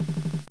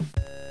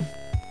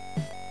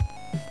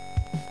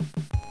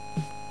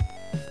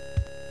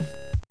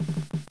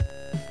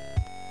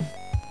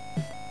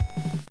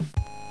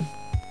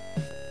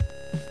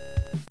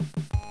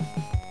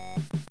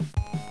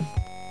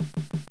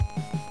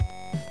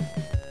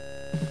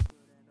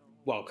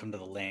Welcome to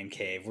the Land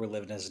Cave. We're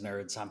living as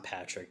nerds. I'm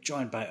Patrick,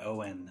 joined by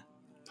Owen.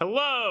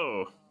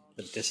 Hello!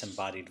 The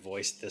disembodied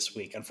voice this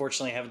week.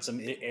 Unfortunately, having some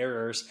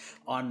errors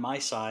on my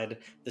side.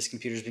 This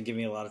computer's been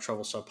giving me a lot of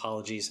trouble, so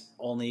apologies.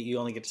 You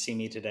only get to see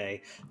me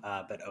today,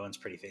 but Owen's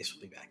pretty face will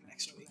be back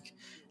next week.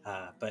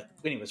 But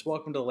anyways,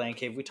 welcome to the Land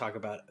Cave. We talk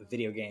about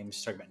video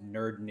games, talk about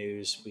nerd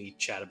news. We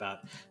chat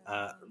about,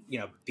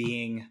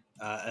 being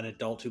an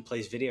adult who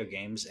plays video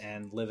games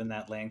and living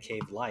that Land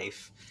Cave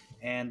life.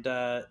 And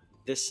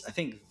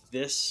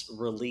this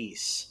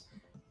release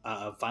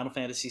of Final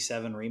Fantasy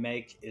VII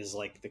Remake is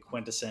like the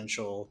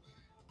quintessential,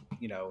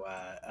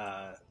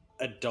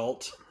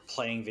 adult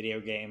playing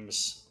video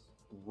games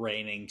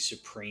reigning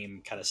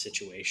supreme kind of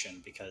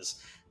situation,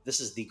 because this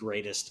is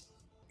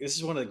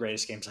one of the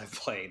greatest games I've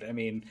played. I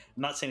mean,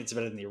 I'm not saying it's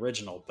better than the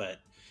original, but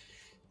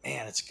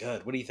man, it's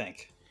good. What do you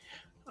think?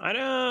 I'm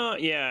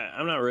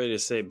not ready to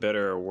say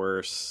better or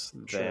worse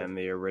than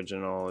the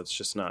original. It's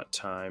just not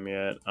time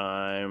yet.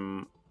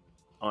 I'm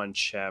on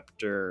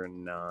chapter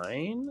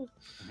 9.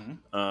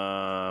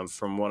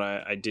 From what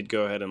I did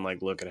go ahead and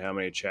look at how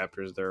many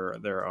chapters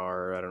there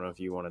are. I don't know if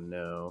you want to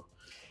know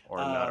or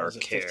not, or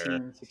care.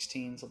 15,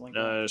 16, something like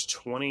that? There's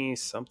 20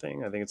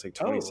 something. I think it's like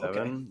 27.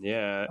 Oh, okay.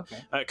 Yeah.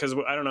 Because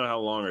I don't know how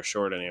long or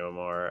short any of them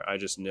are. I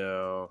just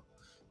know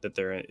that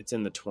it's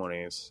in the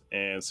 20s.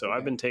 And so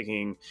I've been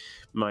taking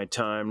my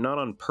time, not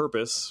on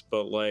purpose,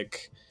 but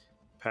like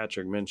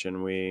Patrick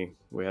mentioned, we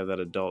have that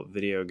adult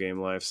video game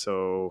life.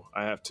 So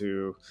I have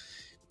to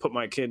put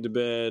my kid to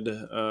bed,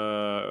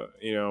 around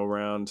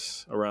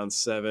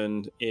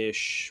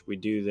 7-ish. We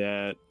do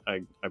that.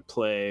 I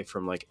play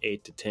from like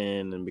 8 to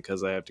 10, and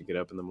because I have to get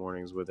up in the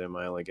mornings with him,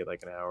 I only get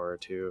like an hour or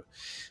two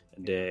a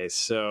day.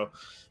 So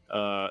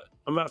I'm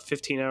about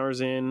 15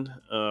 hours in,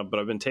 but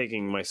I've been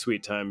taking my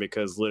sweet time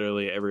because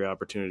literally every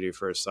opportunity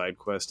for a side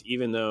quest,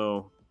 even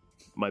though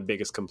my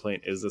biggest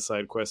complaint is the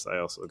side quest, I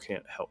also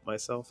can't help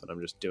myself, and I'm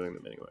just doing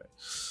them anyway.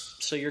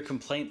 So your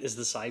complaint is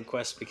the side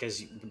quest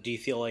because do you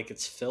feel like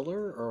it's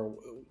filler, or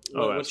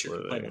what's your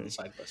complaint on the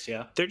side quest?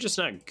 Yeah, they're just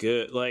not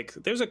good. Like,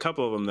 there's a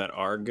couple of them that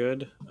are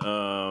good,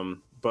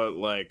 but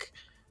like,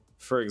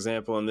 for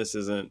example, and this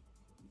isn't.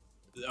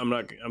 I'm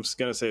just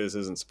gonna say this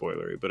isn't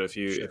spoilery, but if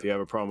you have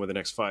a problem with the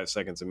next 5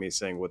 seconds of me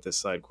saying what this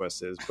side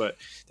quest is, but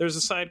there's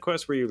a side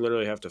quest where you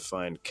literally have to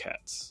find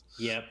cats.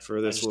 Yep,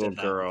 for this little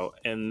girl,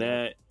 and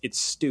that it's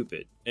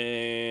stupid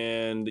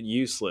and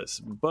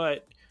useless.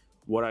 But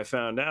what I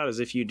found out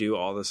is if you do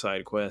all the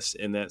side quests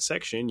in that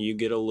section, you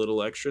get a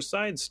little extra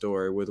side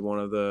story with one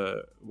of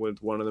the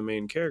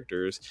main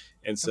characters,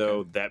 and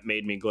so that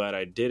made me glad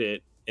I did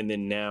it. And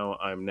then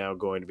I'm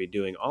going to be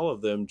doing all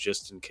of them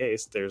just in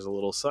case there's a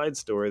little side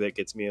story that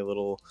gets me a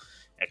little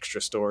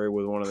extra story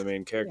with one of the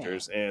main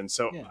characters. And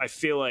so I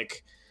feel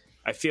like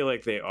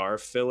they are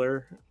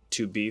filler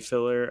to be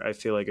filler. I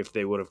feel like if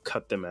they would have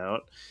cut them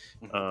out,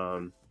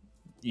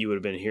 you would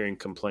have been hearing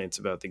complaints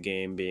about the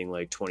game being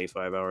like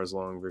 25 hours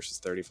long versus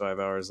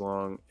 35 hours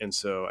long. And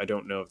so I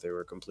don't know if they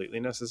were completely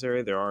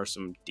necessary. There are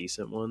some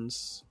decent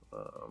ones.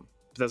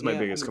 But that's my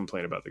biggest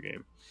complaint about the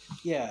game.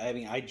 Yeah, I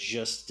mean, I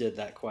just did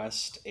that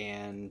quest,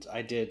 and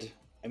I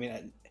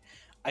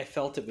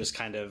felt it was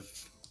kind of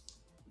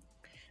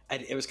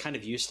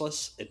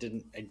useless. I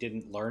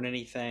didn't learn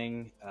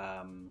anything.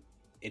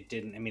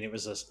 It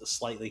was a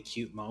slightly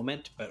cute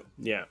moment, but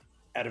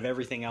out of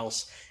everything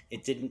else,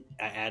 it didn't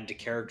add to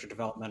character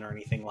development or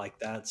anything like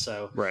that.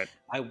 So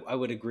I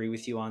would agree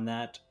with you on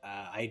that.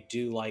 I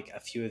do like a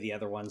few of the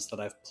other ones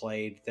that I've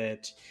played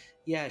that,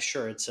 yeah,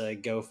 sure, it's a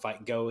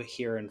go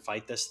here and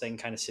fight this thing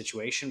kind of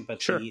situation, but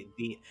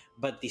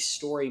the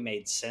story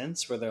made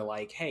sense where they're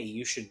like, hey,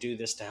 you should do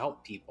this to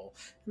help people.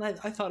 And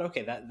I thought,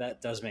 okay,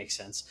 that does make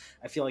sense.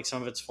 I feel like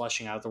some of it's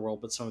fleshing out the world,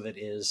 but some of it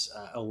is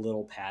a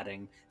little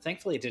padding.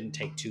 Thankfully, it didn't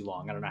take too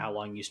long. I don't know how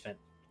long you spent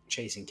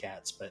chasing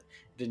cats, but it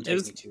didn't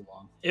take me too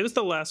long. It was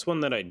the last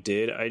one that I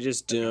did. I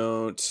just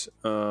don't.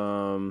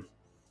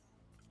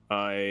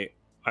 I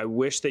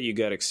wish that you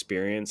got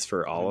experience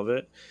for all of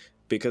it.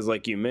 Because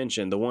like you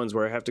mentioned, the ones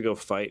where I have to go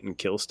fight and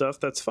kill stuff,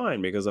 that's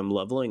fine because I'm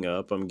leveling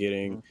up. I'm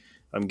getting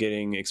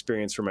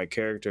experience for my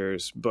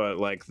characters. But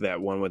like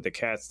that one with the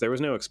cats, there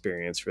was no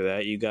experience for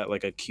that. You got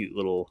like a cute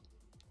little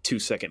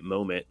 2-second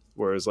moment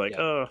where it was like,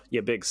 oh,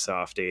 you big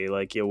softy.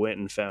 Like you went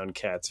and found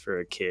cats for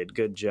a kid.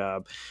 Good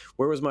job.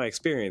 Where was my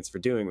experience for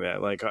doing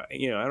that? Like, I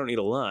don't need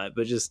a lot,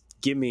 but just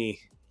give me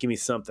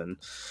something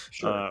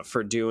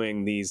for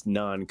doing these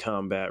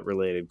non-combat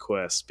related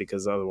quests,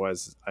 because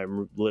otherwise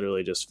I'm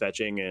literally just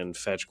fetching, and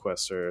fetch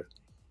quests are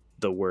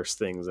the worst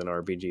things in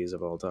RPGs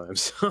of all time.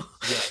 So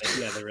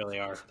yeah, they really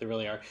are. They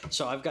really are.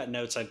 So I've got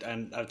notes.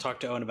 I've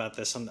talked to Owen about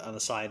this on the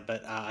side,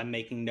 but I'm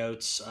making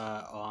notes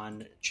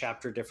on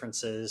chapter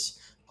differences,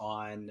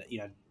 on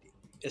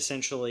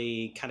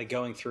essentially kind of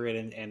going through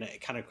it and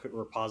kind of quick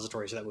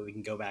repository so that way we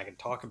can go back and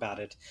talk about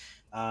it.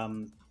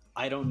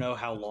 I don't know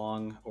how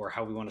long or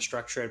how we want to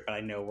structure it, but I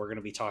know we're going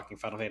to be talking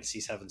Final Fantasy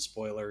VII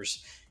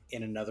spoilers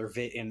in other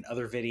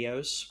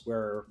videos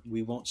where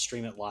we won't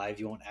stream it live.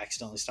 You won't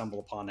accidentally stumble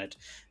upon it.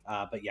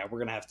 But yeah, we're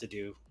gonna have to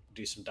do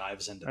some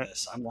dives into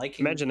this. I'm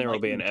liking. Imagine there will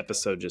be an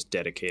episode just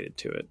dedicated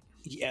to it.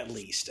 Yeah, at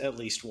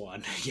least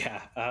one.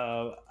 Yeah,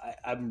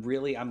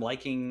 I'm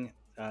liking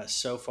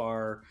so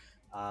far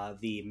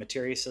the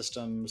materia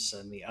systems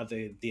and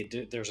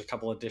there's a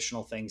couple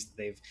additional things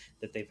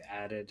that they've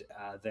added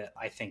that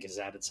I think has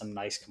added some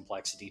nice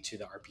complexity to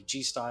the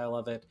RPG style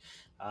of it.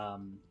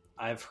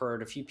 I've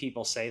heard a few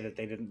people say that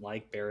they didn't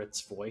like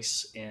Barrett's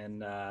voice in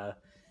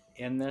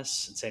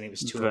this and saying he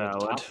was too over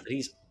the top. But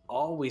he's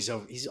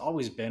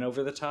always been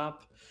over the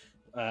top.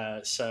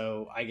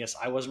 So I guess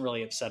I wasn't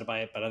really upset by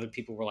it, but other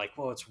people were like,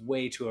 "Whoa, it's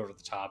way too over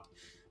the top."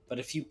 But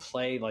if you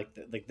play like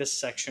this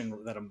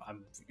section that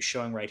I'm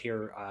showing right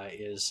here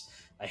is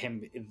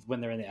him when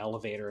they're in the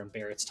elevator and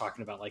Barrett's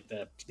talking about like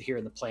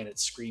hearing the planet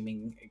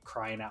screaming,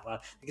 crying out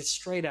loud, like it's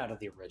straight out of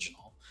the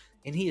original.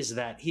 And he is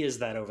that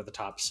over the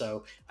top.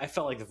 So I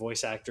felt like the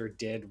voice actor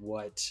did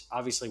what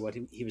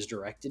he was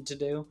directed to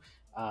do.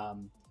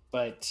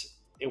 But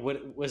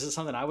was it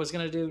something I was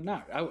going to do?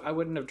 No, I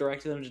wouldn't have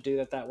directed them to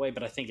do that way,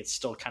 but I think it's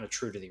still kind of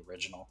true to the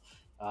original.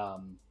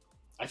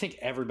 I think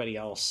everybody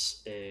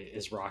else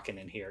is rocking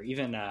in here.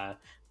 Even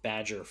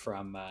Badger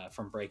from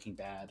Breaking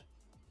Bad.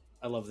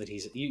 I love that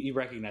you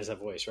recognize that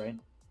voice, right?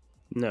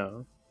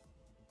 No.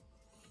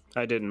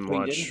 I didn't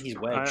watch. He's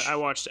Wedge. I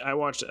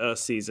watched a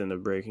season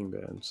of Breaking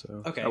Bad.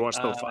 So okay, I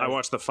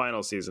watched the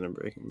final season of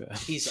Breaking Bad.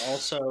 He's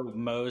also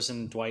Moe's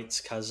and Dwight's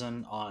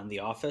cousin on The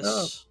Office.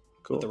 Oh,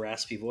 cool. With the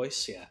raspy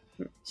voice. Yeah,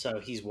 so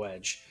he's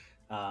Wedge.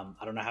 I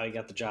don't know how he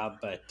got the job,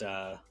 but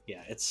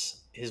yeah,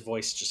 his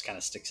voice just kind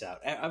of sticks out.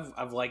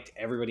 I've liked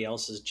everybody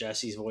else's.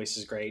 Jesse's voice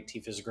is great.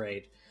 Tifa's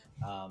great.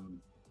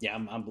 Yeah,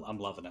 I'm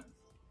loving it.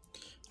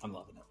 I'm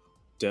loving it.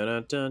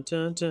 Dun, dun,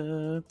 dun,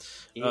 dun.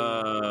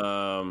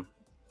 Yeah.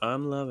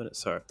 I'm loving it.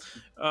 Sorry.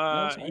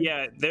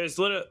 Yeah, there's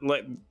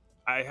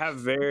I have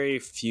very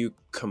few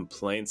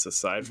complaints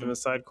aside from the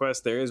side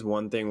quest. There is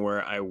one thing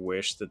where I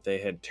wish that they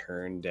had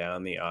turned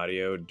down the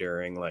audio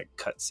during like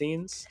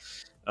cutscenes.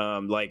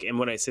 And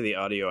when I say the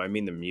audio, I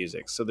mean the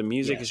music. So the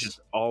music is just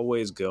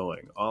always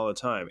going all the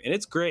time, and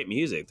it's great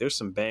music. There's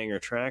some banger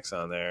tracks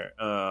on there.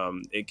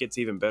 It gets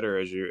even better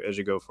as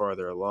you go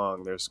farther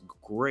along. There's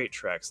great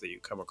tracks that you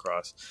come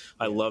across.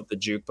 I love the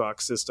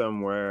jukebox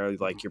system where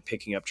like you're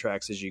picking up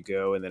tracks as you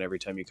go, and then every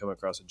time you come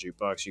across a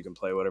jukebox, you can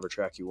play whatever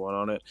track you want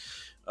on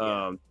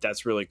it.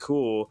 That's really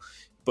cool.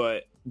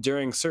 But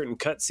during certain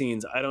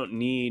cutscenes, I don't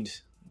need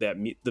that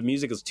the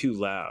music is too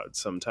loud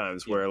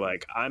sometimes where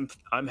like I'm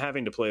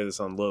having to play this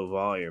on low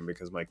volume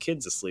because my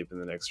kid's asleep in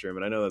the next room,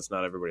 and I know that's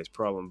not everybody's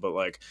problem, but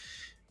like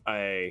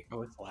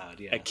it's loud.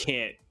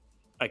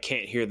 I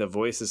can't hear the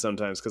voices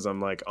sometimes because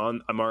I'm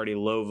already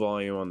low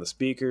volume on the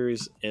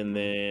speakers, and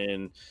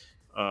then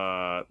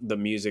the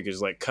music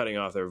is like cutting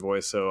off their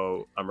voice,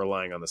 so I'm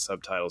relying on the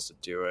subtitles to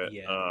do it.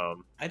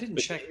 I didn't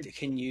check.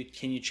 Can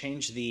you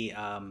change the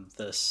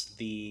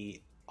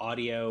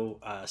audio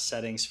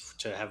settings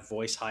to have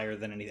voice higher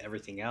than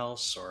everything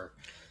else, or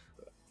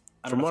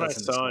from what I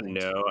saw,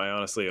 no. I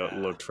honestly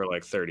looked for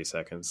like 30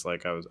 seconds.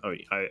 Like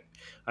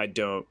I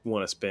don't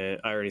want to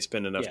spend. I already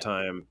spend enough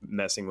time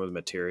messing with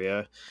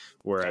materia,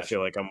 where I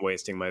feel like I'm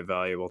wasting my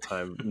valuable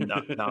time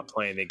not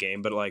playing the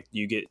game. But like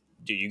you get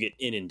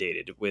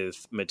inundated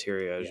with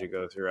materia as you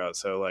go throughout.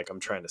 So like I'm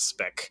trying to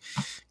spec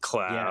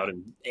Cloud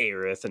and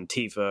Aerith and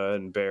Tifa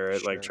and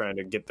Barrett, like trying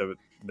to get the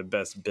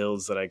best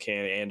builds that I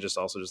can, and just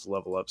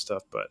level up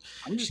stuff. But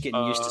I'm just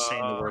getting used to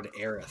saying the word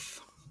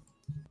Aerith.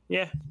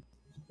 Yeah.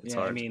 It's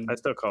hard. I mean, I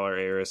still call her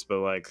Aerith, but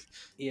like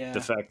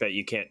the fact that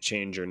you can't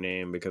change your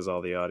name because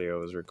all the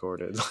audio is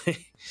recorded.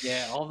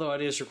 All the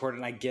audio is recorded,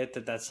 and I get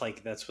that that's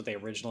what they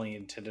originally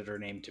intended her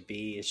name to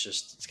be.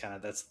 It's kind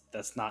of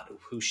that's not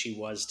who she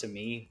was to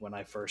me when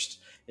I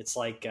first. It's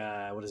like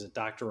what is it,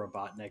 Dr.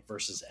 Robotnik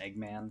versus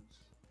Eggman?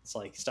 It's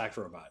like it's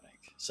Dr. Robotnik.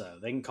 So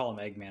they can call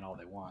him Eggman all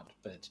they want,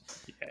 but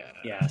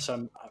so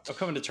I'm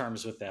coming to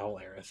terms with the whole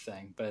Aerith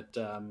thing. But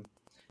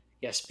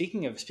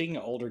speaking of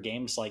older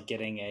games, like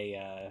getting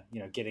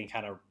getting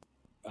kind of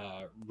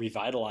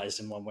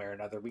revitalized in one way or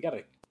another, we got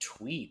a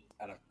tweet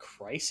out of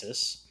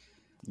Crysis.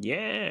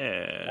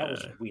 Yeah, that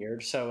was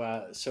weird.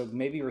 So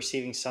maybe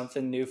receiving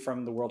something new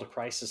from the World of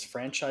Crysis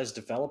franchise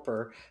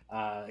developer.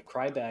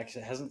 Crytek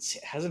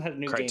hasn't had a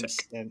new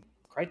game.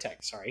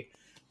 Crytek, sorry.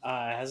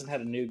 Hasn't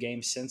had a new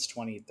game since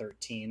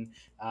 2013.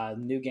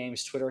 New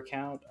Game's Twitter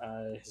account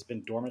has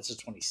been dormant since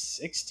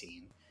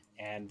 2016,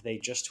 and they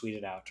just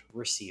tweeted out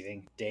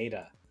receiving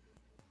data.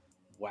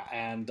 Wow.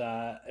 And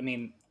I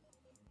mean,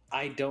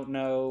 I don't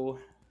know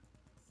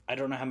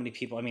how many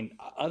people. I mean,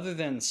 other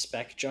than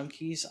spec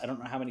junkies, I don't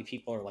know how many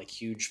people are like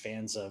huge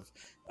fans of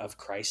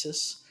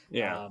Crysis.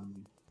 Yeah,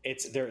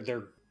 it's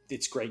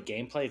great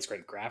gameplay, it's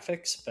great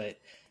graphics, but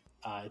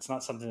it's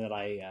not something that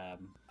I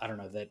don't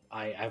know that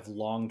I've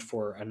longed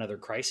for another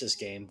Crysis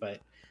game, but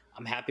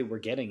I'm happy we're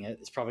getting it.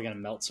 It's probably going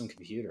to melt some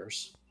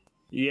computers.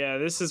 Yeah,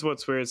 this is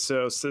what's weird.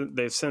 So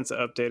they've since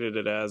updated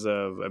it as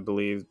of, I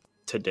believe,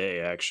 today,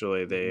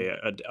 actually. They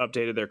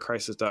updated their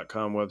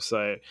Crysis.com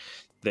website.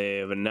 They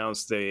have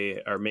announced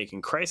they are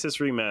making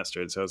Crysis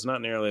Remastered, so it's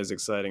not nearly as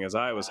exciting as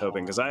I was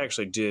hoping, because I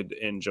actually did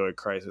enjoy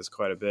Crysis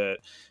quite a bit.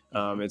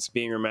 It's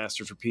being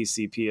remastered for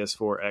PC,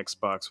 PS4,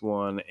 Xbox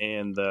One,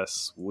 and the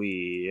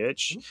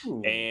Switch.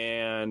 Ooh.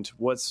 And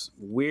what's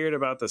weird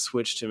about the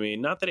Switch to me,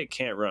 not that it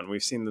can't run,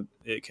 we've seen that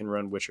it can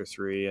run Witcher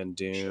 3 and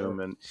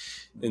Doom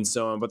and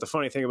so on, but the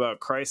funny thing about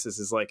Crysis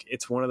is, like,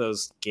 it's one of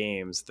those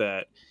games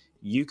that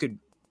you could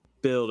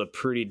build a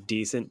pretty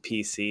decent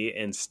PC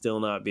and still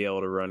not be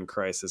able to run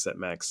Crysis at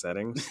max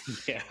settings.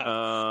 It's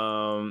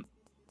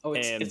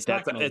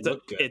not going to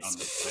look good.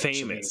 It's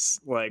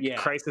famous.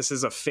 Crysis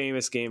is a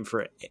famous game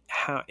for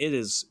how it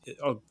is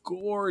a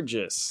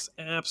gorgeous,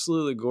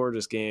 absolutely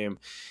gorgeous game.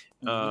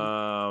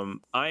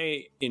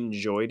 I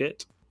enjoyed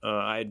it.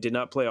 I did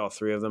not play all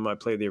three of them. I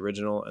played the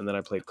original, and then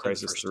I played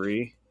Crysis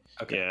 3.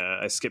 Okay. Yeah,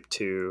 I skipped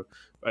 2.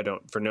 I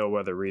don't, for no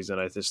other reason.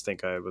 I just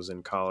think I was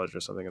in college or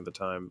something at the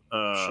time.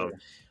 Sure.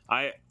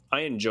 I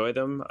enjoy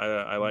them.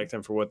 I like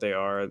them for what they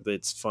are.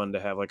 It's fun to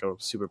have like a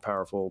super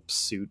powerful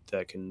suit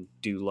that can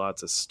do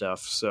lots of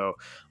stuff. So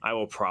I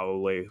will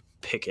probably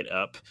pick it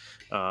up,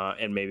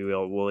 and maybe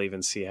we'll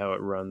even see how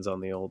it runs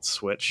on the old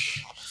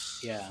Switch.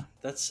 Yeah,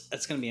 that's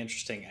going to be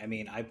interesting. I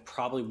mean, I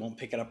probably won't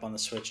pick it up on the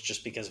Switch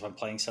just because if I'm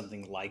playing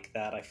something like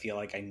that, I feel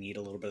like I need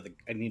a little bit of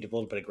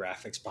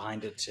graphics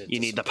behind it to. You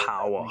need the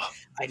power.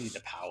 I need the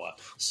power.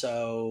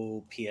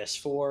 So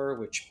PS4,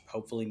 which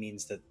hopefully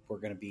means that we're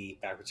going to be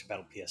backwards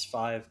compatible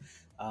PS5.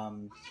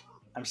 I'm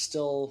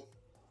still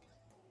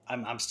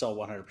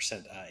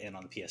 100% in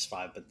on the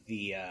PS5, but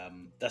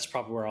that's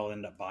probably where I'll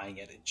end up buying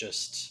it. It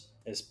just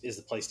is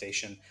the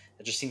PlayStation.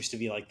 It just seems to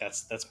be like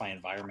that's my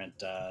environment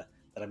that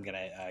I'm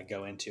gonna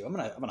go into. I'm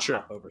gonna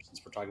hop over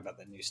since we're talking about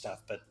that new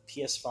stuff. But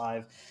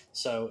PS5.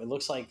 So it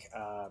looks like.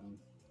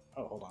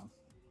 Hold on.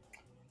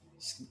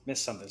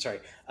 Missed something. Sorry.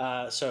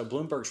 So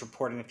Bloomberg's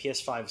reporting the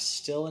PS5 is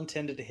still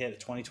intended to hit a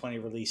 2020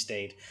 release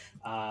date,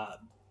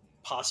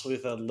 possibly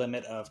with a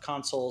limit of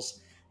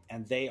consoles.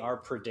 And they are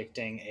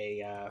predicting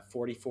a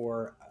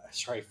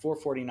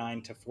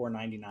 $449 to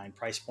 $499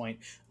 price point.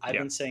 I've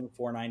been saying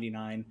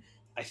 $499.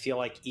 I feel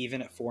like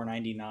even at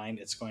 $499,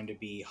 it's going to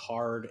be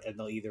hard, and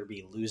they'll either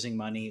be losing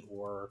money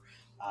or,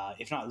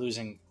 if not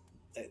losing,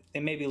 they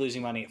may be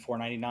losing money at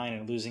 $499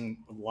 and losing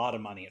a lot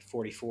of money at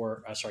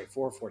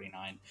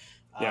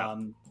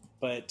 $449.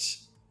 But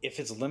if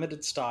it's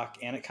limited stock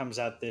and it comes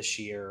out this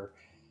year,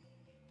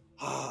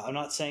 I'm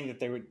not saying that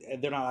they're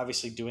not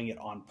obviously doing it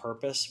on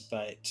purpose,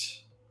 but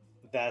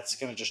that's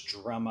going to just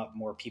drum up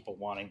more people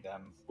wanting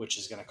them, which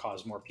is going to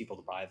cause more people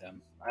to buy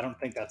them. I don't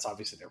think that's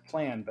obviously their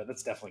plan, but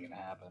that's definitely going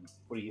to happen.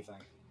 What do you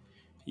think?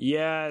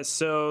 Yeah,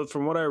 so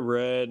from what I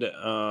read,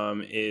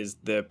 is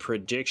the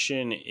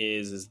prediction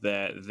is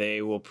that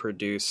they will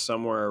produce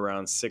somewhere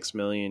around 6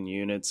 million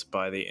units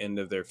by the end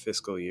of their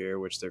fiscal year,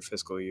 which their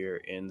fiscal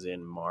year ends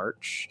in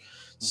March.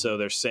 So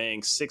they're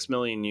saying 6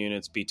 million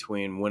units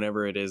between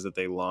whenever it is that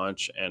they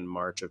launch and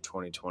March of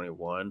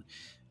 2021.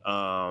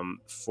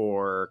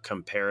 For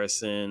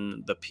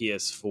comparison, the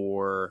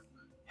PS4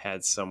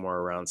 had somewhere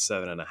around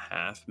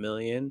 7.5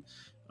 million,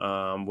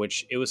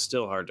 which it was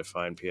still hard to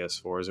find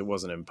PS4s. It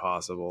wasn't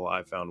impossible.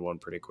 I found one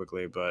pretty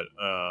quickly, but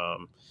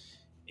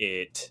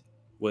it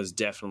was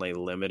definitely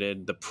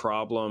limited. The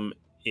problem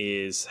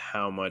is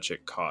how much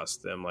it costs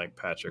them. Like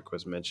Patrick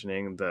was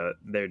mentioning,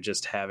 they're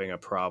just having a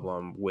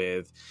problem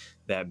with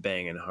that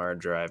banging hard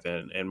drive,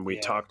 and we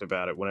talked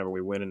about it whenever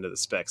we went into the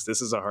specs.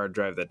 This is a hard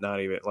drive that not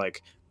even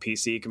like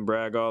PC can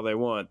brag all they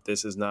want.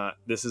 This is a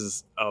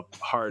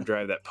hard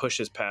drive that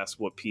pushes past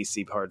what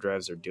PC hard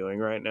drives are doing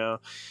right now.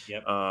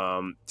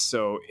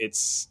 So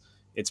it's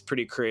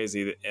pretty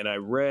crazy. And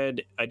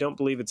I don't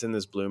believe it's in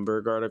this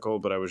Bloomberg article,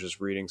 but I was just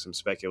reading some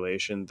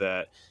speculation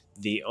that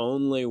the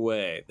only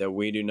way that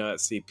we do not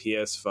see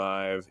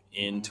PS5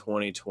 in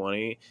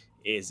 2020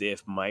 is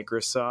if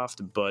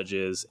Microsoft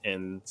budges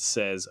and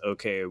says,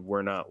 okay,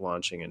 we're not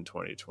launching in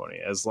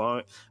 2020.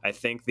 I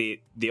think the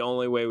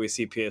only way we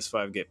see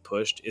PS5 get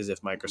pushed is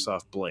if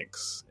Microsoft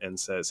blinks and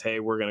says,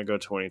 hey, we're going to go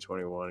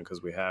 2021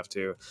 because we have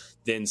to.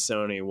 Then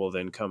Sony will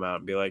then come out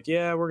and be like,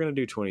 yeah, we're going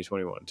to do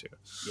 2021 too.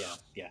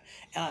 Yeah.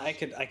 I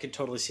could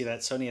totally see that.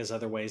 Sony has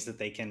other ways that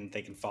they can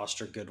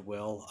foster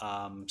goodwill.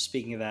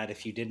 Speaking of that,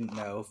 if you didn't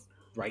know,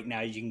 right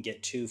now you can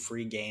get 2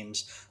 free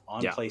games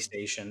on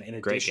PlayStation in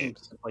addition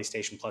to the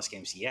PlayStation Plus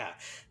games.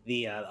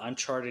 The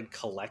Uncharted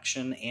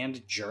Collection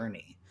and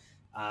Journey,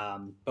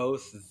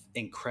 both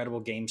incredible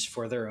games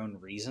for their own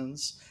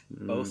reasons,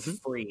 both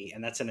free,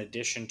 and that's in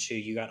addition to,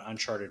 you got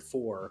Uncharted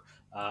 4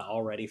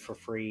 already for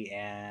free,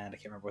 and I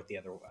can't remember what the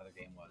other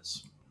game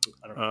was.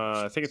 I don't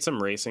know. I think it's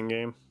some racing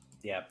game.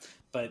 Yeah,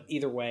 but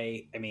either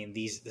way, I mean,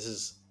 this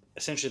is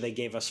essentially, they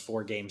gave us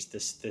 4 games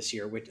this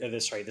year,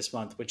 this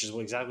month, which is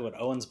exactly what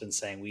Owen's been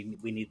saying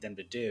we need them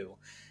to do.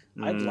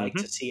 I'd like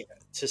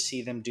to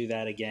see them do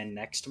that again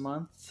next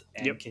month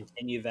and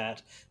continue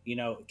that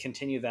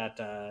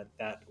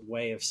that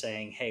way of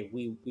saying, hey,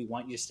 we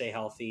want you to stay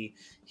healthy.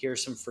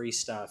 Here's some free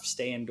stuff.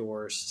 Stay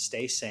indoors.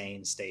 Stay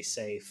sane. Stay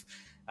safe.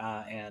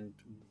 and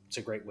it's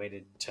a great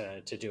way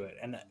to do it.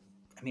 And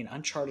I mean,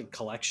 Uncharted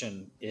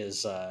Collection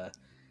is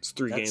it's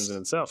 3 games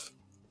in itself.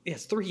 Yeah,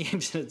 it's 3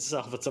 games in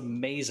itself. It's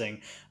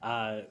amazing.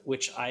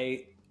 Which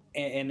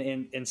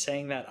in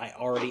saying that, I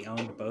already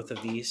owned both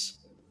of these,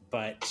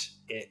 but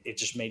it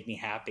just made me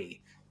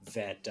happy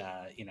that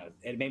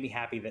it made me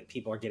happy that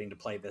people are getting to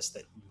play this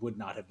that would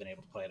not have been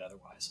able to play it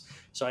otherwise.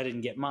 So I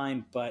didn't get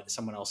mine, but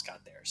someone else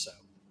got theirs, so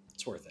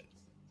it's worth it.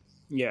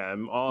 Yeah,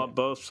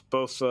 both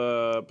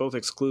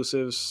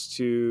exclusives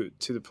to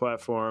the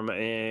platform.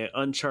 And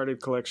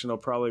Uncharted Collection will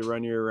probably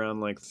run you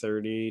around like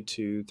 30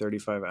 to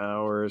 35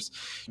 hours.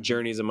 Mm-hmm.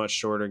 Journey's a much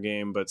shorter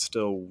game, but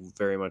still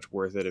very much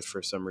worth it if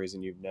for some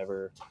reason you've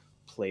never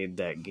played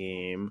that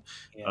game.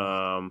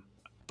 Yeah.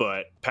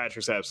 But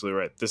Patrick's absolutely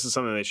right. This is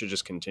something they should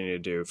just continue to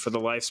do. For the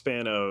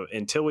lifespan of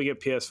until we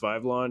get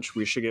PS5 launch,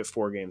 we should get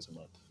 4 games a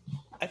month.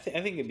 I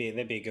think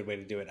that'd be a good way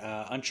to do it.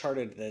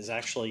 Uncharted is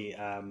actually,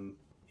 I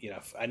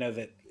know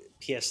that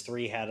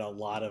PS3 had a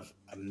lot of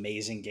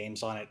amazing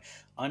games on it.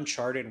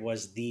 Uncharted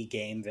was the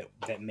game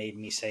that made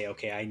me say,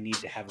 okay, I need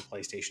to have a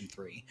PlayStation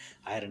 3.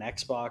 I had an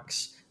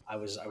Xbox. I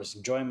was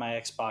enjoying my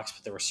Xbox,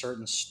 but there were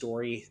certain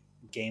story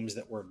games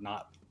that were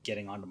not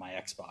getting onto my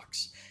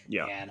Xbox.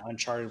 Yeah. And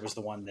Uncharted was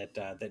the one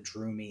that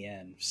drew me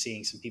in.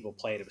 Seeing some people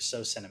play it, it was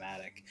so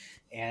cinematic,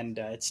 and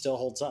it still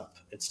holds up.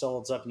 It still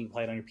holds up, and you can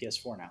play it on your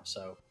PS4 now.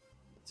 So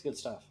it's good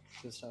stuff.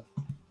 Good stuff.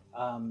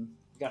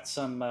 Got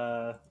some.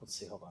 Let's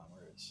see. Hold on.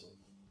 Where is it?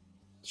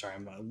 Sorry,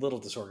 I'm a little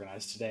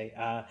disorganized today.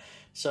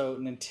 So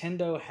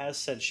Nintendo has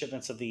said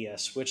shipments of the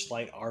Switch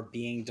Lite are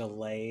being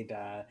delayed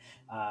out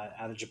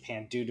of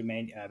Japan due to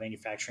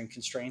manufacturing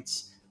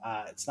constraints.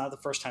 It's not the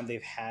first time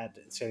they've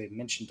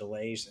mentioned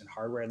delays in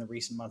hardware in the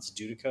recent months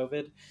due to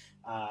COVID.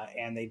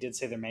 And they did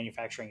say their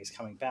manufacturing is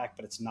coming back,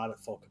 but it's not at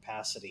full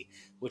capacity,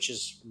 which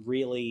is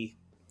really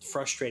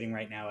frustrating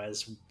right now,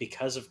 as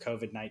because of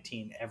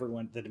COVID-19,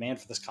 the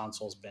demand for this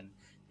console has been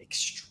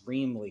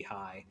extremely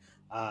high.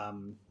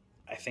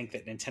 I think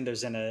that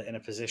Nintendo's in a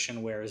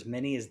position where as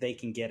many as they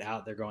can get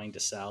out, they're going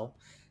to sell.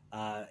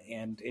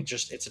 And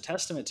it's a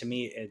testament to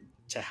me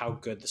to how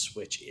good the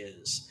Switch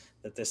is,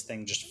 that this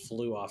thing just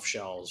flew off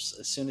shelves.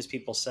 As soon as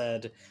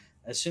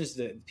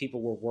the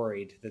people were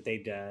worried that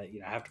they'd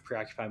have to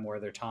preoccupy more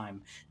of their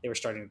time, they were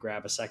starting to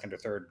grab a second or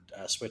third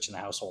Switch in the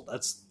household.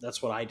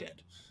 That's what I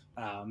did.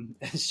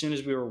 As soon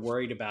as we were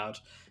worried about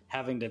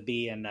having to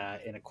be in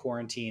a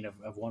quarantine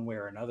of one way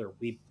or another,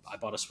 I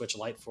bought a Switch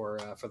Lite for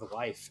the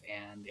wife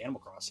and Animal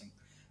Crossing.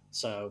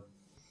 So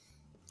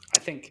I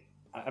think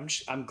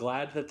I'm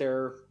glad that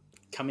they're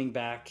coming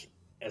back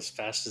as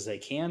fast as they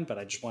can, but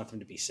I just want them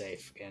to be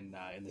safe in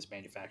this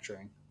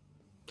manufacturing.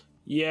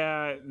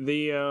 Yeah,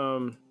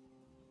 the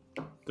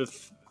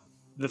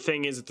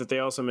thing is that they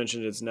also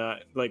mentioned it's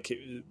not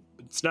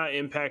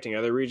impacting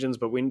other regions,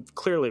 but we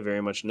clearly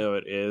very much know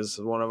it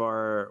is. One of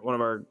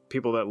our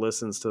people that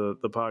listens to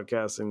the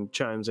podcast and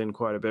chimes in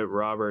quite a bit,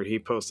 Robert, he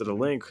posted a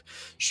link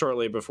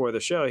shortly before the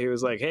show. He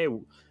was like, hey,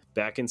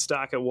 back in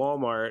stock at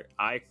Walmart.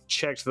 I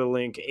checked the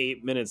link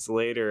 8 minutes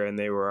later and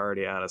they were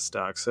already out of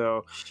stock.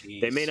 So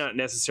They may not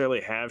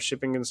necessarily have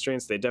shipping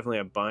constraints. They definitely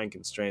have buying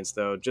constraints,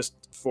 though.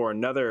 Just for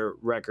another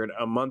record,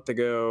 a month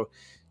ago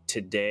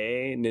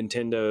today,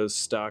 Nintendo's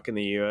stock in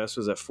the US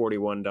was at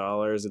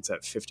 $41. It's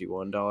at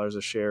 $51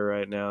 a share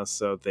right now.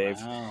 So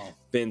they've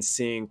been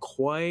seeing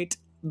quite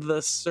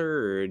the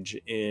surge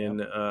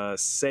in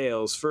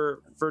sales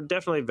for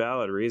definitely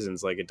valid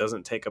reasons. Like, it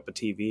doesn't take up a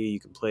TV. You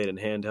can play it in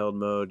handheld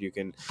mode.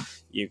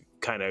 You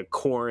kind of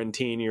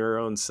quarantine your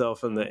own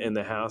self in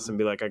the house and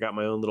be like, I got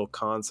my own little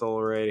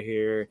console right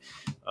here.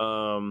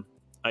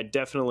 I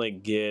definitely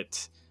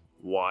get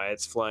why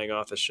it's flying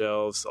off the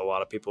shelves. A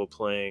lot of people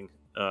playing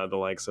the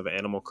likes of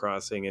Animal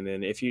Crossing, and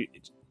then if you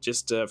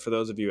just for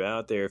those of you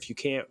out there, if you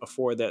can't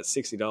afford that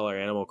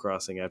 $60 Animal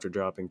Crossing after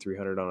dropping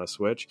 $300 on a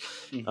Switch,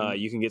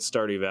 you can get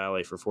Stardew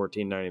Valley for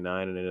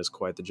 $14.99, and it is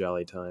quite the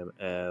jolly time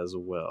as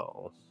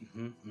well.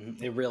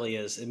 It really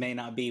is. It may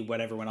not be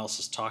what everyone else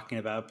is talking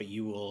about, but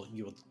you will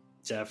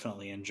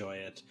definitely enjoy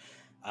it.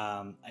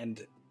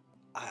 And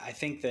I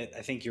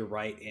think you're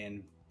right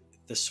in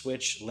the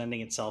Switch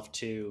lending itself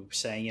to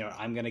saying,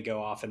 I'm going to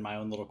go off in my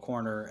own little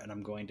corner and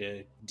I'm going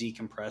to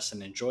decompress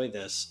and enjoy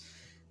this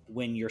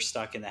when you're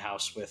stuck in the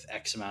house with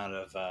X amount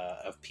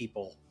of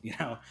people.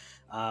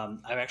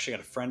 I've actually got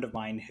a friend of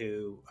mine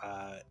who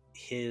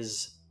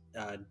his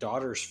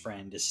daughter's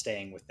friend is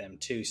staying with them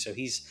too. So I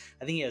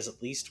think he has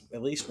at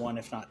least one,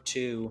 if not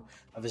two,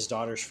 of his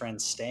daughter's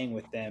friends staying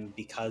with them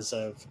because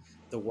of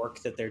the work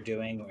that they're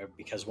doing, or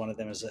because one of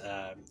them is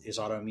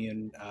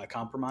autoimmune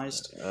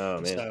compromised. Oh,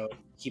 man. So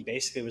he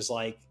basically was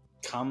like,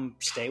 come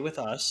stay with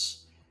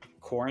us,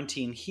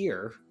 quarantine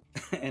here.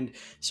 And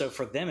so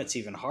for them, it's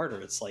even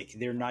harder. It's like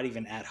they're not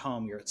even at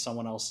home. You're at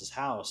someone else's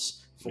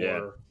house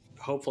for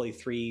hopefully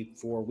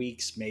 3-4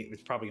 weeks. Maybe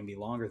it's probably gonna be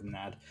longer than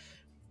that.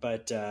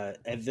 But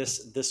and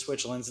this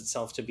Switch lends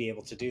itself to be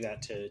able to do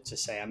that, to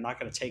say, I'm not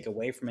going to take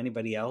away from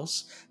anybody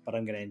else, but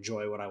I'm going to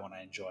enjoy what I want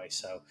to enjoy.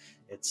 So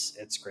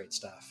it's great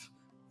stuff.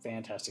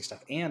 Fantastic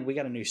stuff. And we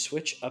got a new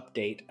Switch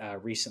update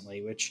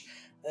recently, which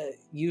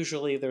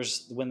usually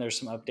when there's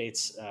some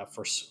updates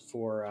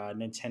for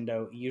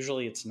Nintendo,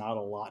 usually it's not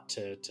a lot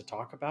to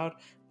talk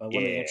about. But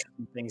one of the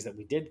interesting things that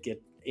we did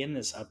get in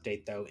this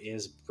update, though,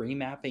 is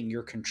remapping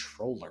your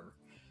controller.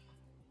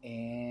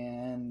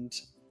 And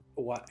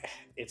what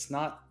it's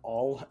not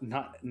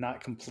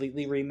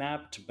completely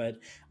remapped, but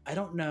I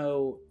don't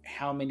know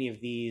how many of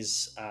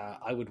these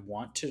I would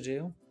want to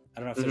do. I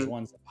don't know if there's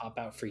ones that pop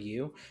out for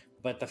you,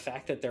 but the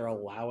fact that they're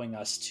allowing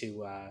us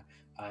to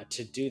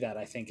do that,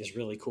 I think, is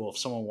really cool. If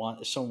someone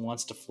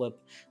wants to flip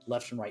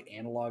left and right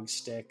analog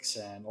sticks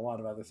and a lot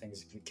of other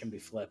things can be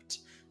flipped.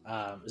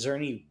 Is there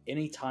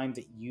any time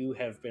that you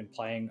have been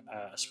playing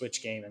a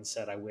Switch game and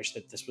said, I wish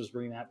that this was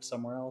remapped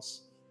somewhere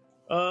else?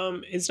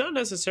 It's not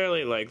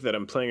necessarily like that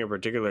I'm playing a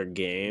particular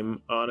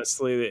game.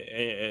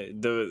 Honestly,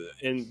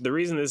 the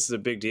reason this is a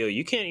big deal,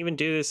 you can't even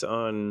do this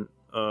on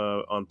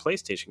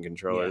PlayStation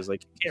controllers.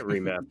 Like, you can't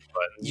remap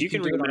buttons. You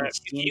can remap.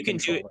 You can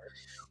do it.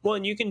 Well,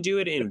 and you can do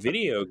it in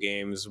video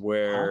games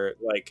where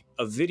like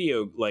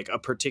a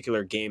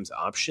particular game's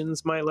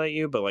options might let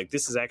you, but like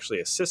this is actually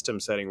a system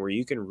setting where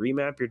you can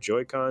remap your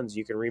Joy-Cons,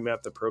 you can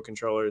remap the Pro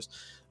controllers.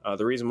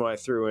 The reason why I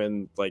threw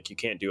in like you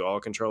can't do all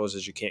controllers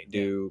is you can't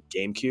do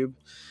GameCube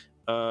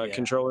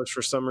controllers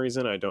for some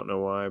reason. I don't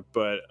know why,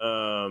 but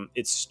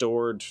it's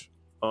stored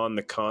on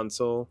the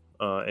console,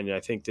 and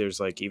I think there's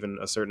like even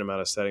a certain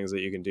amount of settings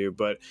that you can do,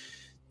 but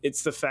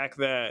it's the fact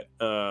that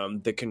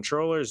the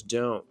controllers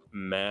don't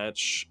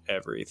match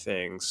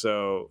everything.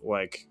 So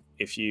like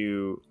if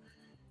you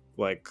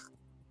like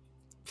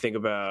think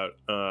about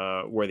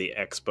where the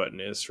X button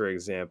is, for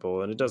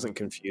example, and it doesn't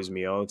confuse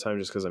me all the time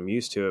just because I'm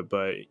used to it,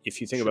 but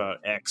if you think about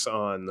X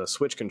on the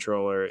Switch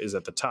controller is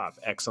at the top,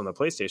 X on the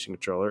PlayStation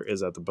controller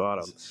is at the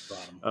bottom.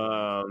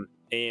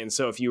 And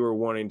so if you were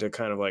wanting to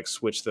kind of like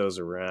switch those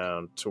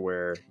around to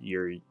where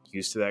you're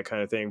used to that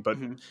kind of thing, but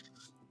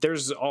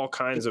there's all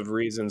kinds of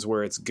reasons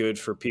where it's good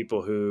for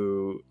people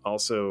who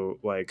also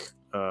like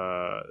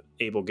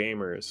able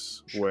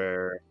gamers,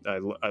 where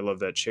I love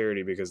that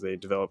charity because they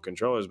develop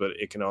controllers, but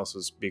it can also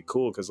be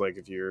cool because like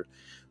if you're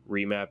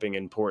remapping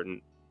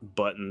important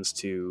buttons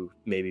to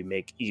maybe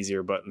make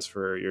easier buttons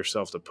for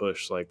yourself to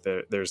push, like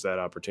there's that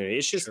opportunity.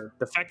 It's just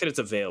the fact that it's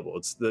available.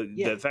 It's the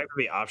fact that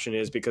the option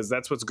is, because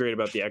that's what's great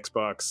about the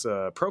Xbox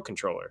Pro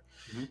controller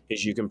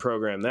is you can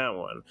program that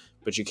one,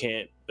 but you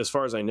can't, as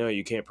far as I know,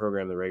 you can't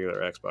program the regular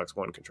Xbox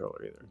One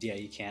controller either. Yeah,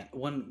 you can't.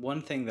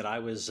 One thing that I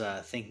was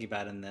thinking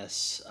about in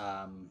this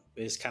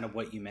is kind of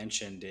what you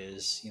mentioned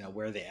is, you know,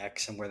 where the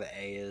X and where the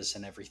A is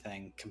and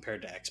everything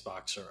compared to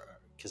Xbox, or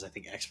because I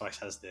think Xbox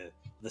has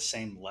the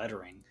same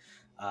lettering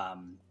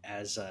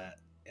as a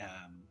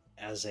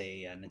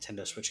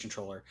Nintendo Switch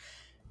controller.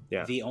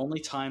 Yeah. The only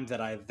time that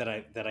I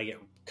get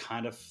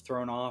kind of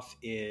thrown off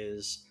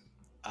is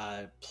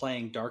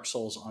playing Dark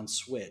Souls on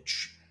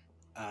Switch.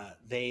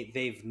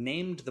 They've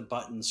named the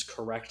buttons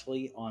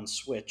correctly on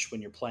Switch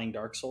when you're playing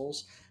Dark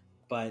Souls,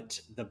 but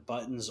the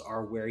buttons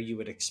are where you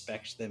would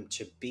expect them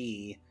to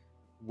be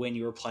when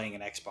you were playing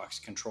an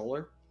Xbox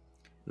controller.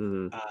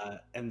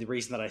 And the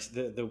reason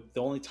that the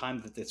only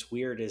time that it's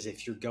weird is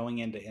if you're going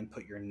in to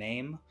input your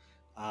name,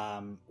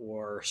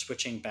 or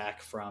switching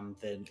back from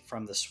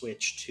the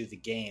Switch to the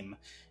game,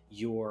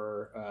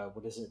 your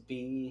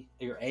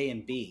your A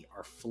and B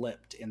are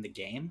flipped in the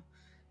game.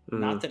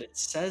 Not that it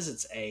says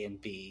it's A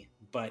and B,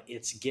 but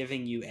it's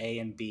giving you A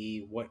and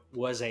B, what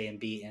was A and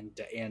B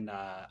in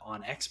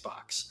on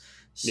Xbox.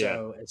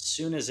 So as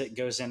soon as it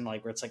goes in,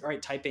 like where it's like, all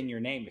right, type in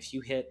your name. If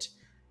you hit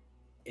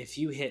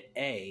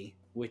A,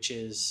 which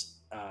is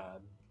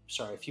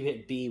if you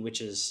hit B,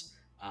 which is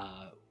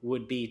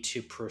would be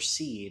to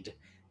proceed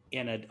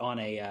on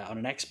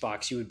an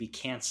Xbox, you would be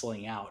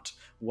canceling out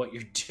what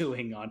you're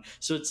doing on.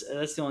 So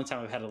that's the only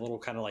time I've had a little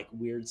kind of like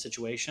weird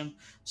situation.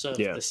 So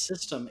if the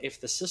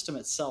system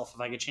itself,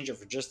 if I could change it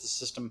for just the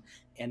system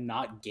and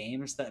not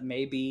games, that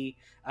maybe,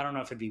 I don't know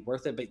if it'd be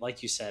worth it. But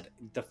like you said,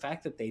 the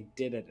fact that they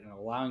did it and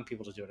allowing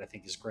people to do it, I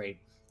think is great.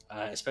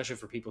 Especially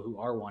for people who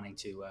are wanting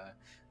to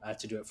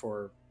do it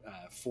for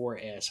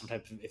some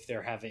type of, if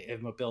they're having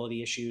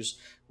mobility issues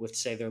with,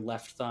 say, their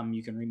left thumb,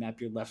 you can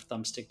remap your left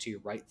thumbstick to your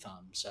right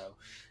thumb. So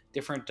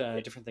different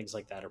things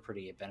like that are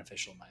pretty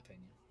beneficial in my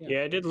opinion.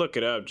 Yeah, I did look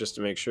it up just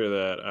to make sure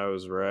that I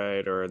was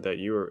right, or that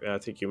you were. I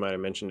think you might have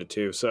mentioned it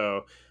too.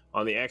 So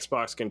on the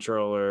Xbox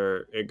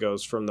controller, it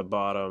goes from the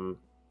bottom.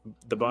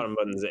 The bottom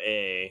button's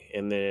A,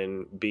 and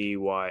then B,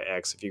 Y,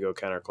 X if you go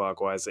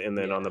counterclockwise, and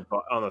then on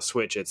the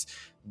Switch it's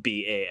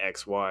B, A,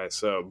 X, Y.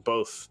 So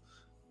both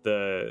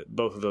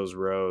of those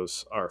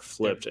rows are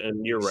flipped,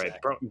 and you're right.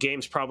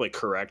 Game's probably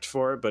correct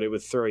for it, but it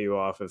would throw you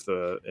off if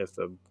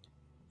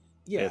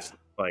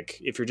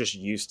you're just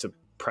used to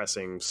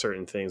pressing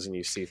certain things and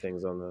you see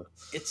things on the.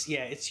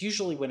 It's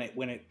usually when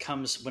it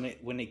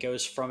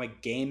goes from a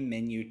game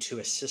menu to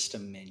a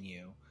system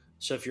menu.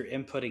 So if you're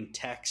inputting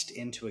text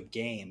into a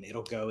game,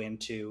 it'll go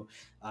into,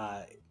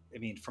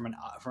 from an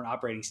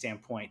operating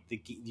standpoint,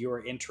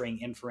 you're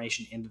entering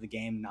information into the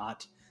game,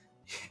 not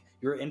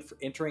you're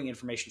entering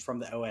information from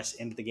the OS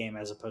into the game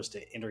as opposed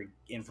to entering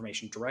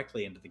information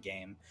directly into the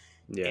game.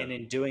 Yeah. And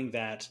in doing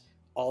that,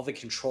 all the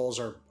controls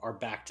are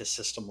back to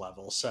system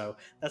level. So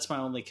that's my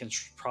only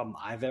problem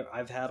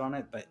I've had on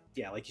it. But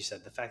yeah, like you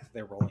said, the fact that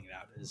they're rolling it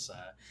out is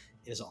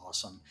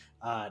awesome.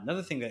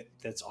 Another thing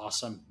that's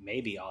awesome,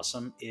 maybe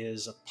awesome,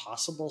 is a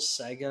possible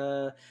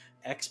Sega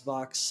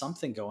Xbox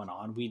something going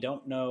on. We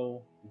don't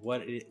know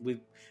what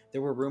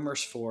there were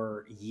rumors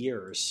for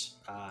years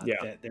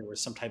that there was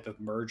some type of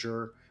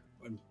merger,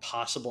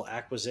 possible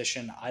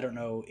acquisition. I don't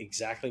know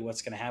exactly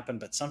what's going to happen,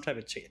 but some type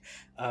of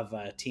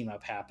team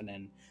up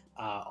happening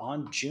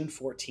on June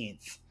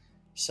 14th.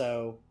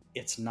 So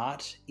it's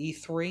not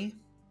E3,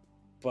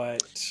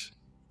 but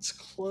it's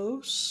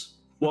close.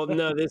 Well,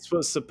 no, this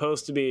was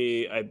supposed to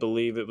be, I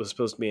believe it was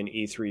supposed to be an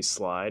E3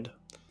 slide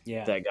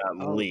that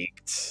got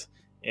leaked.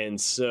 And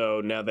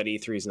so now that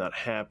E3 is not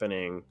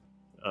happening,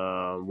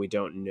 we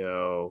don't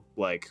know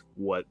like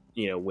what,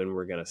 when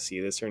we're going to see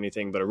this or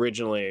anything. But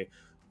originally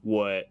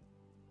what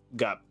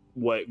got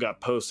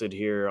posted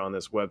here on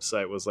this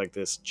website was like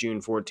this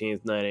June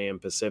 14th, 9 a.m.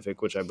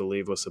 Pacific, which I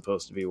believe was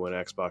supposed to be when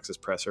Xbox's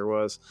presser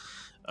was.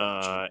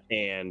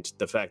 And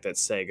the fact that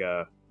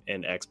Sega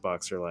and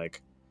Xbox are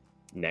like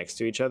next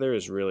to each other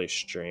is really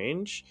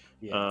strange.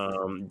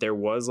 There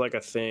was like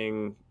a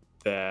thing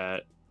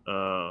that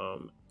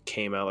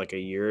came out like a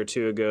year or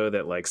two ago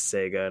that like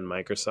Sega and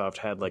Microsoft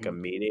had like a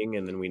meeting,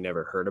 and then we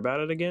never heard about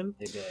it again.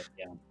 They did,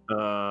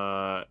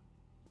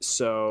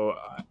 so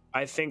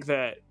I think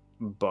that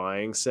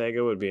buying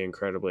Sega would be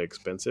incredibly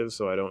expensive,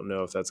 so I don't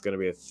know if that's going to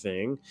be a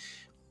thing.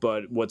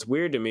 But what's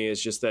weird to me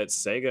is just that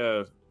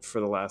Sega for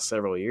the last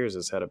several years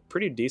has had a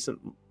pretty decent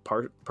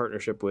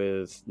partnership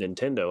with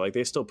Nintendo. Like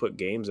they still put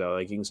games out,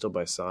 like you can still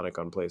buy Sonic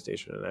on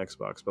PlayStation and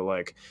Xbox, but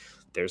like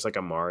there's like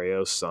a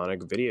Mario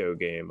Sonic video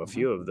game, a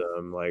few of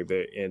them,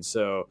 and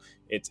so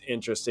it's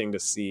interesting to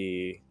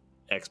see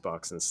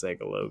Xbox and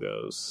Sega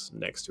logos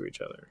next to each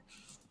other,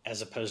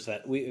 as opposed to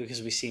that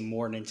because we see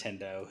more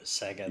Nintendo,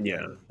 Sega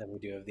than we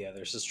do of the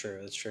others. It's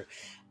true. It's true.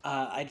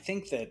 I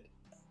think that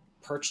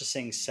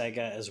purchasing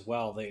Sega as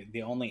well,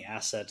 the only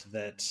asset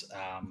that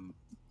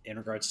in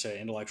regards to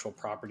intellectual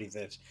property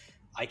that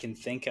I can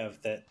think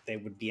of that they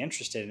would be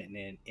interested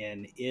in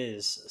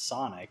is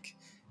Sonic.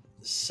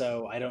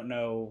 So I don't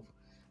know.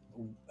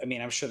 I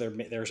mean, I'm sure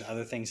there's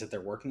other things that they're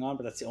working on,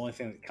 but that's the only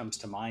thing that comes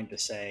to mind to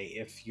say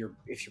if you're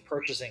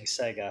purchasing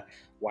Sega,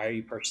 why are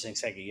you purchasing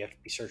Sega? You have to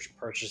be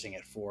purchasing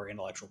it for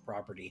intellectual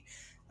property.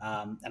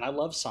 And I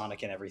love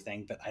Sonic and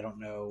everything, but I don't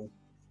know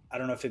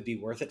if it'd be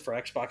worth it for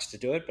Xbox to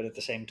do it. But at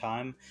the same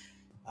time,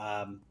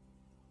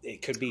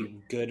 it could be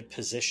good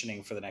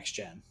positioning for the next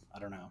gen. I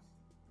don't know.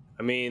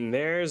 I mean,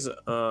 there's a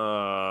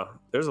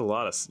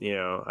lot of,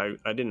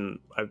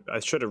 I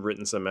should have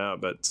written some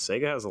out, but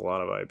Sega has a lot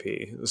of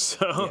IP.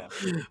 So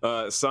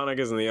Sonic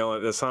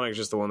isn't Sonic's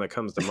just the one that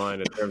comes to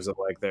mind in terms of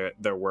like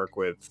their work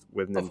with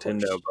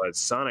Nintendo, but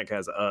Sonic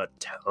has a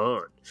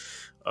ton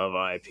of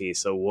IP.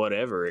 So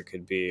whatever it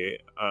could be,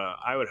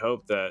 I would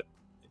hope that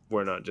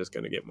we're not just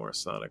going to get more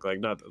Sonic. Like,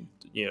 not,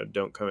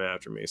 don't come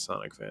after me,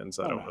 Sonic fans.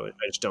 I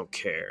just don't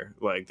care.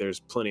 Like, there's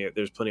plenty of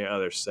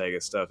other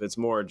Sega stuff. It's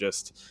more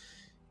just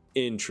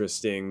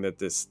interesting that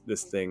this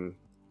thing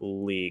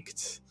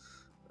leaked.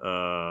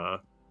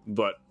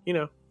 But,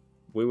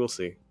 we will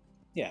see.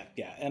 Yeah.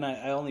 And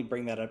I only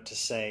bring that up to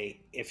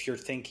say, if you're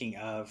thinking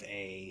of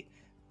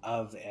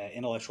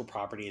intellectual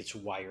property, it's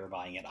why you're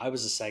buying it. I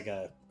was a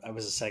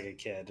Sega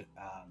kid.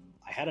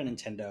 I had a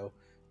Nintendo,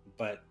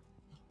 but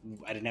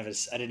I didn't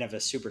have a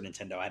Super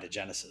Nintendo. I had a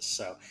Genesis.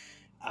 So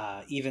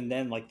even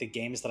then, like the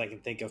games that I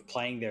can think of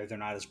playing there, they're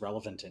not as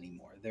relevant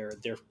anymore.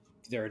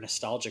 They're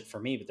nostalgic for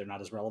me, but they're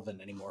not as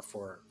relevant anymore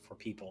for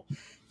people.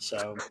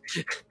 So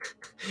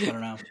I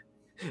don't know.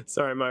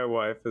 Sorry, my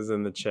wife is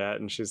in the chat,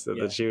 and she said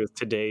that she was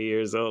today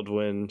years old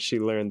when she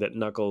learned that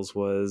Knuckles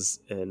was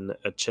an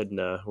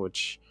echidna,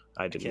 which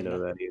I didn't know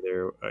that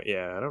either.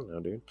 I don't know,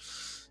 dude.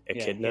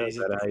 Echidna, is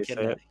that how you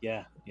say it?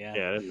 Yeah,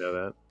 I didn't know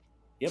that.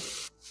 Yep.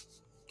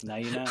 Now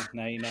you know.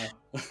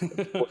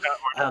 We're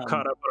not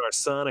caught up on our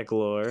Sonic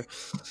lore.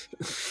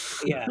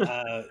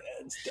 I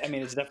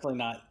mean, it's definitely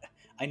not.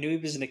 I knew he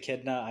was an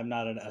echidna. I'm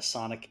not a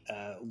Sonic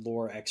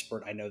lore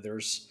expert. I know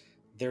there's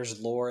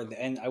lore,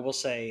 and I will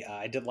say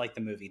I did like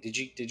the movie. Did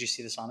you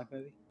see the Sonic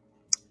movie?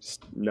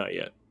 Not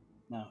yet.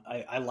 No,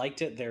 I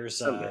liked it.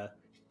 There's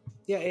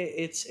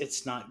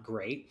it's not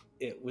great.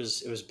 It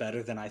was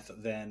better than I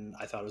thought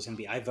it was going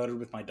to be. I voted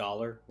with my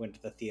dollar. Went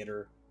to the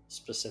theater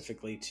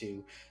specifically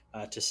to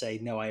say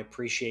no. I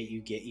appreciate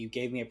you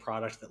gave me a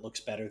product that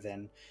looks better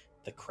than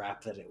the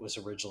crap that it was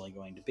originally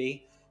going to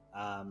be.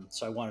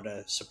 So I wanted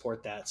to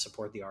support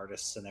the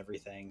artists and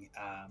everything.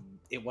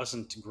 It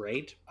wasn't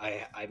great.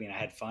 I mean, I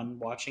had fun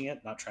watching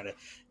it. Not trying to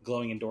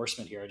glowing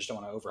endorsement here. I just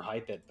don't want to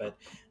overhype it, but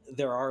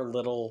there are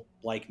little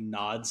like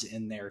nods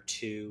in there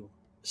to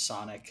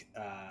Sonic,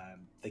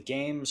 the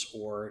games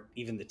or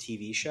even the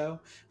TV show,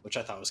 which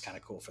I thought was kind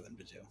of cool for them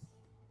to do.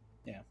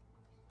 Yeah.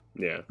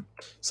 Yeah.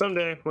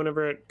 Someday,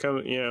 whenever it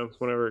comes,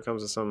 whenever it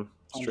comes to some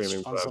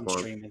streaming on some platform.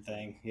 streaming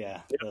thing.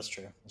 Yeah, Yep. that's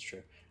true. That's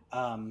true.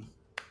 I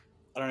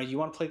don't know. You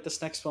want to play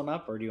this next one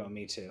up, or do you want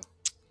me to?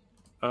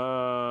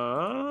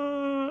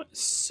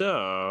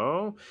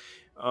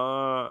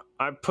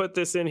 I put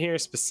this in here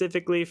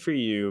specifically for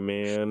you,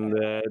 man.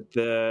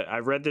 I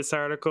read this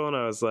article and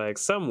I was like,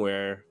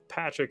 somewhere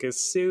Patrick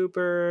is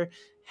super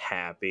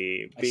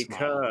happy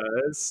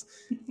because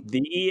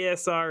the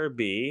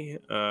ESRB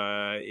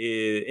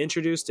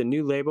introduced a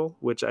new label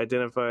which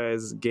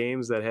identifies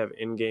games that have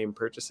in-game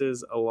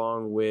purchases,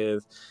 along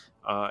with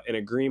an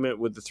agreement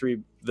with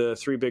the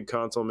three big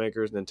console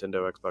makers,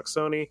 Nintendo, Xbox,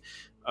 Sony,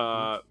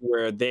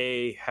 where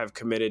they have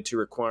committed to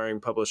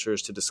requiring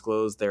publishers to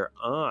disclose their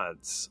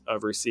odds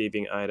of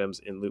receiving items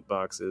in loot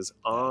boxes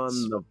on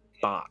the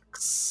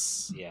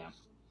box. Yeah.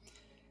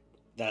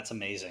 That's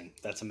amazing.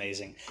 That's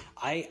amazing.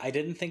 I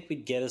didn't think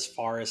we'd get as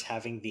far as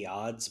having the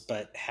odds,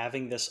 but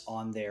having this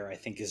on there, I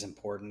think, is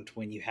important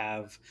when you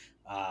have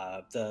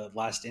the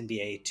last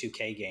NBA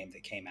 2K game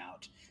that came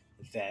out.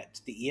 That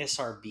the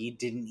ESRB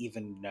didn't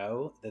even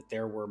know that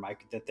there were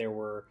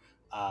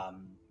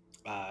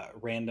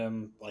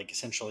random, like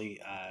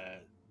essentially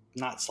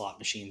not slot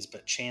machines,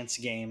 but chance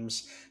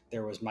games.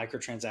 There was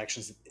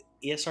microtransactions.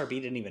 ESRB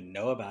didn't even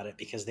know about it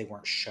because they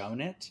weren't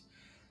shown it.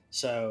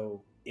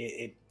 So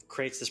it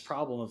creates this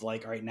problem of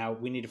like, all right, now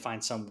we need to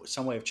find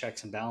some way of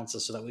checks and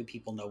balances so that way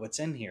people know what's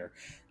in here.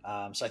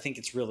 So I think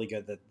it's really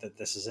good that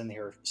this is in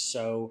here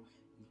so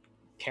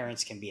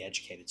parents can be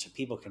educated, so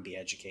people can be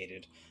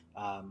educated.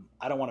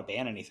 I don't want to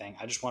ban anything.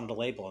 I just wanted a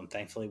label, and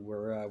thankfully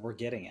we're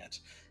getting it.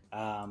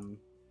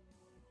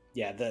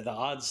 Yeah, the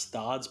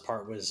odds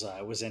part was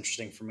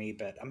interesting for me,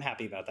 but I'm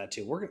happy about that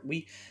too.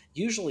 We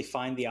usually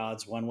find the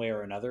odds one way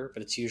or another,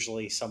 but it's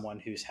usually someone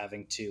who's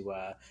having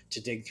to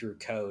dig through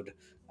code,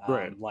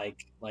 right?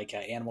 Like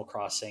Animal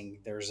Crossing.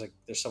 There's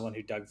someone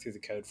who dug through the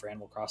code for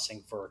Animal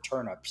Crossing for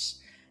turnips.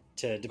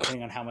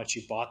 Depending on how much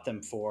you bought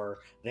them for,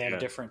 they have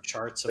different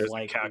charts of There's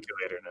like a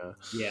calculator now.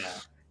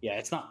 Yeah,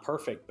 it's not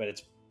perfect, but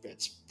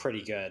it's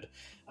pretty good.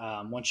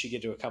 Once you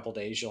get to a couple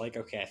days, you're like,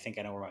 okay, I think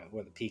I know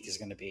where the peak is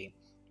going to be.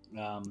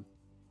 The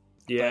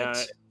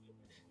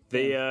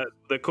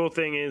cool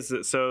thing is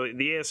that so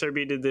the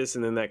ESRB did this,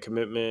 and then that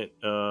commitment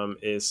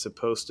is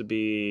supposed to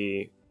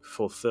be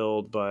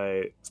fulfilled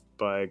by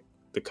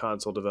the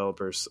console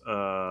developers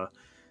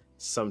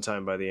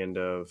sometime by the end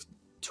of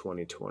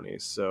 2020.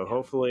 So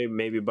hopefully,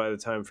 maybe by the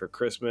time for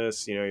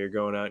Christmas, you're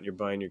going out and you're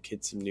buying your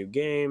kids some new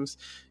games,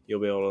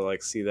 you'll be able to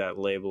like see that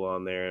label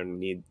on there and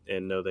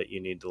know that you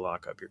need to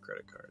lock up your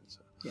credit card. So.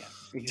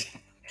 Yeah,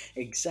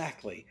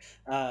 exactly.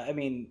 I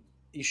mean,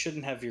 you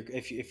shouldn't have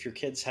if your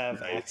kids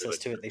have access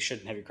to it, they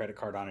shouldn't have your credit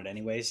card on it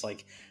anyways.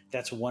 Like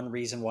that's one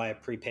reason why a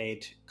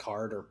prepaid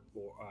card or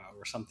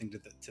something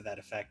to that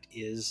effect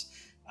is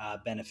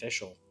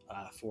beneficial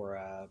for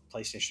a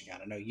PlayStation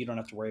account. I know you don't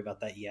have to worry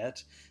about that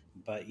yet,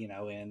 but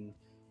in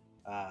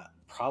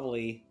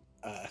probably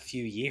a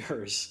few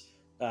years,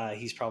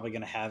 he's probably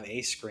going to have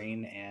a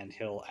screen and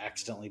he'll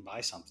accidentally buy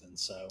something.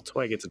 So that's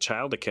why he gets a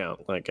child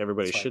account, like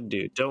everybody should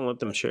do. Don't let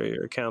them share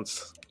your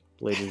accounts,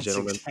 ladies and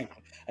gentlemen.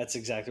 That's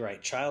exactly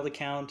right. Child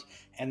account,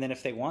 and then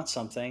if they want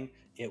something,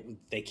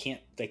 they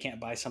can't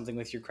buy something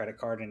with your credit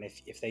card, and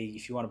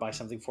if you want to buy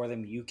something for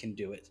them, you can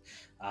do it.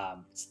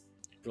 It's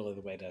really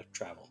the way to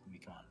travel. I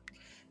mean, come on.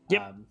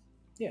 Yep.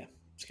 Yeah.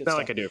 It's good not stuff.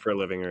 like I do it for a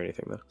living or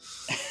anything, though.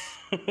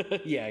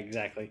 Yeah,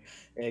 exactly.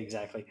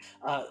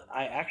 I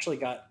actually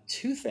got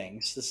two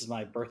things. This is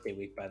my birthday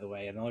week, by the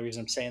way, and the only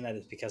reason I'm saying that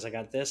is because I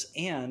got this,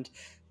 and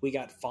we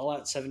got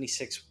Fallout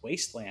 76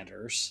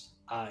 Wastelanders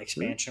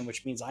expansion,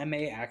 which means I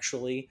may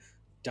actually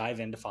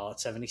dive into Fallout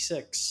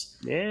 76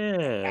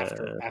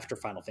 after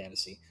Final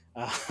Fantasy.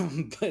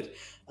 But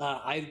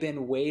I've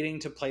been waiting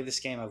to play this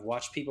game. I've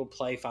watched people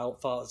play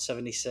Fallout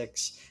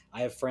 76.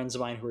 I have friends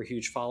of mine who are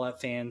huge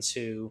Fallout fans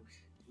who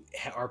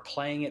are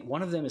playing it.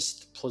 One of them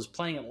was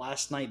playing it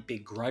last night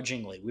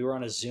begrudgingly. We were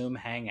on a Zoom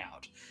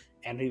hangout,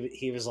 and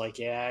he was like,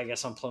 "Yeah, I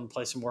guess I'm playing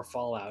play some more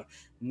Fallout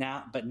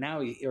now." But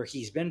now,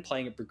 he's been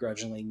playing it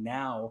begrudgingly.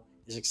 Now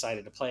is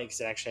excited to play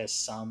because it actually has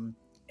some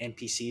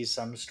NPCs,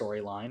 some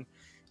storyline.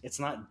 It's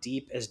not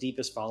as deep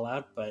as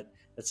Fallout, but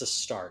it's a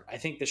start. I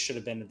think this should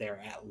have been there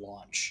at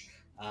launch.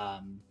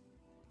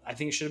 I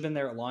think it should have been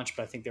there at launch,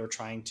 but I think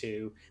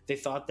they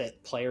thought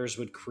that players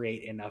would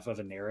create enough of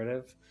a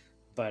narrative,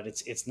 but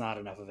it's not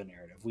enough of a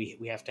narrative. We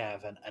have to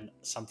have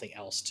something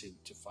else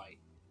to fight,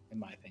 in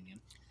my opinion.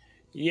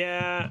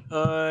 Yeah,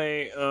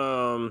 I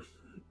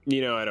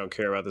don't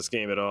care about this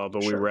game at all,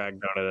 but we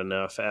ragged on it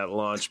enough at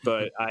launch.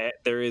 But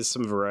there is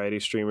some variety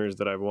streamers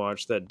that I've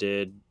watched that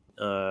did.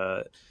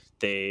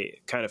 They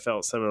kind of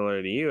felt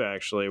similar to you,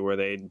 actually, where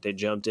they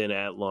jumped in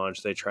at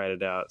launch, they tried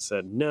it out,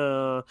 said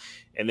no,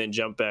 and then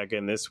jumped back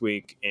in this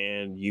week,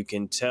 and you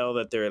can tell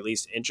that they're at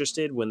least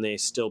interested when they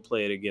still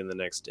play it again the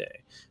next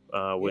day.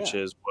 which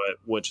is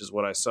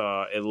what I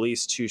saw at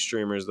least 2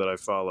 streamers that I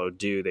follow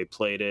do. They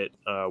played it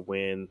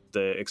when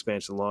the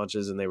expansion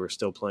launches, and they were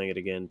still playing it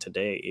again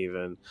today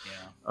even.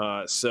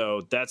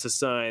 So that's a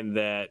sign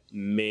that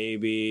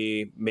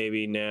maybe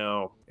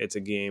now it's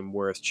a game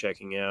worth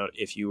checking out.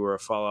 If you were a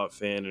Fallout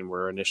fan and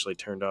were initially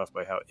turned off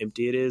by how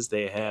empty it is,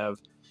 they have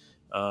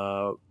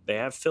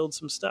filled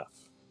some stuff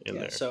in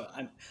there. So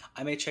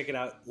I may check it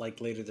out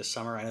like later this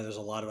summer. I know there's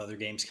a lot of other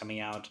games coming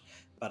out,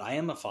 but I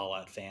am a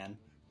Fallout fan.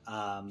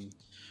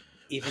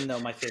 Even though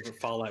my favorite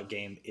Fallout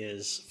game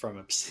is from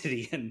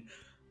Obsidian.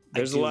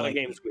 There's a lot of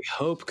games we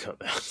hope come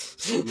out.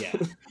 Yeah,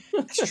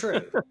 that's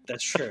true.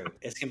 That's true.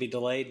 It's going to be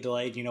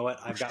delayed. You know what?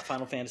 I've got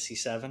Final Fantasy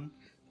VII.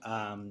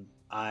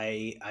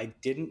 I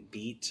didn't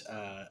beat,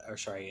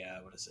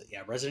 what is it?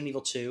 Yeah, Resident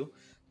Evil 2.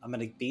 I'm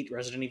going to beat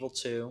Resident Evil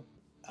 2.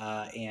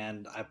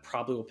 And I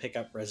probably will pick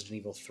up Resident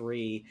Evil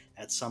 3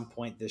 at some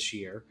point this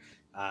year.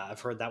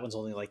 I've heard that one's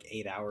only like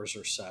 8 hours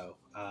or so.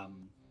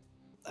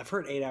 I've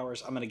heard 8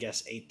 hours. I'm going to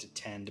guess 8 to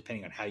 10,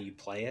 depending on how you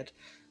play it.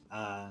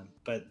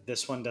 But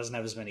this one doesn't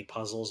have as many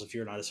puzzles. If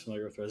you're not as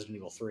familiar with Resident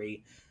Evil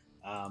 3,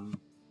 I'll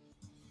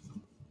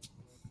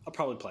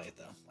probably play it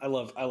though. I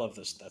love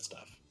that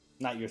stuff.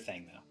 Not your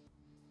thing though.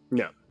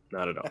 No,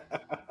 not at all.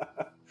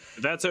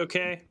 That's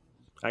okay.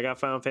 I got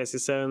Final Fantasy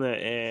VII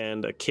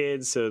and a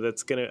kid, so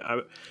that's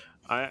gonna.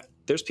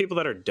 There's people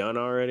that are done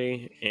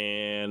already,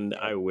 and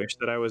I wish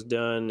that I was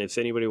done. If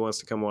anybody wants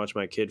to come watch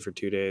my kid for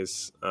 2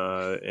 days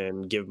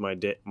and give my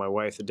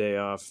wife a day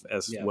off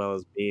as well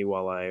as me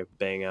while I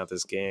bang out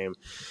this game,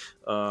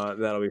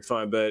 that'll be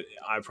fine. But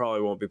I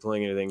probably won't be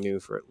playing anything new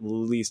for at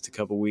least a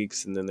couple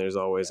weeks, and then there's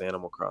always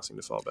Animal Crossing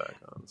to fall back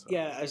on. So.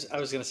 Yeah, I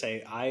was going to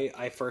say,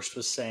 I first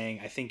was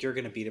saying, I think you're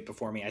going to beat it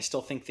before me. I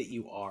still think that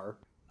you are.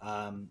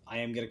 I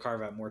am going to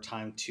carve out more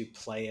time to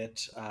play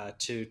it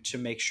to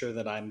make sure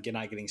that I'm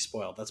not getting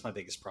spoiled. That's my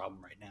biggest problem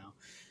right now.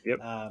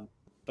 Yep.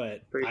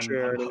 But pretty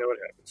sure I already know what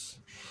happens.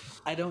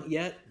 I don't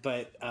yet,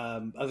 but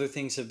other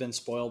things have been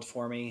spoiled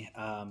for me.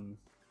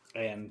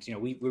 And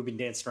we've been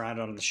dancing around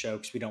on the show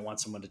because we don't want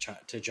someone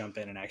to jump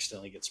in and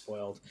accidentally get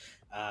spoiled.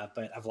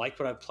 But I've liked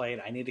what I've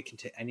played. I need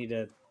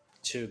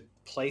to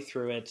play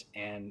through it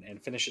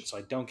and finish it so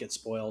I don't get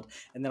spoiled,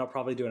 and then I'll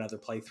probably do another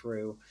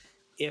playthrough.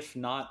 If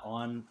not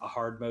on a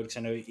hard mode, because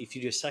I know if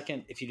you do a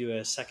second,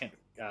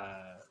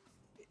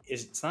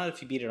 it's not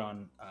if you beat it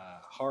on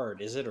hard,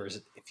 is it, or is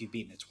it if you've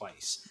beaten it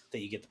twice that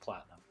you get the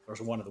platinum? Or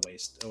is one of the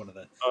things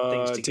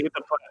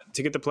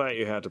to get the plat,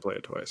 you had to play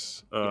it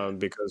twice,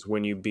 because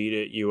when you beat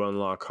it, you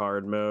unlock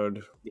hard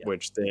mode,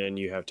 which then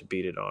you have to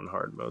beat it on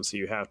hard mode. So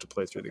you have to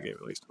play through the game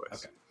at least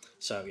twice. Okay.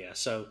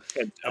 So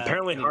and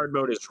apparently hard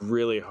mode is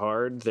really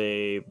hard.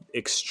 They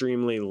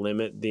extremely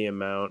limit the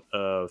amount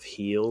of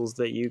heals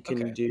that you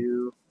can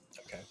do.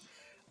 Okay.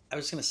 I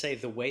was going to say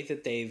the way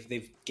that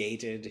they've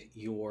gated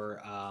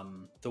your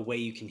the way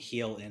you can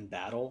heal in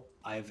battle.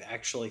 I've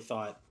actually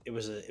thought it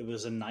was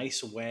a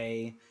nice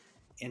way,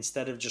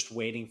 instead of just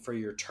waiting for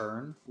your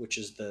turn, which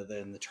is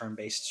the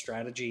turn-based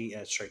strategy,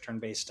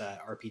 turn-based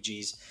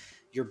RPGs.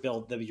 You're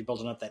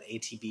building up that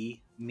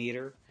ATB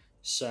meter,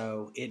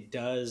 so it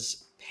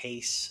does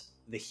pace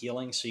the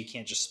healing, so you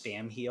can't just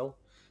spam heal,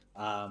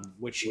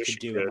 which you could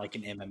do in like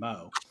an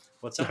MMO.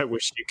 What's up? I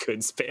wish you could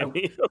spam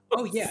heal.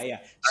 Oh yeah.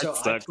 So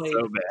I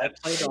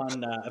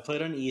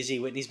played on easy.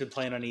 Whitney's been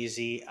playing on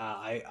easy.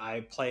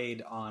 I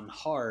played on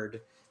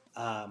hard.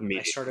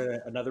 I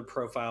started another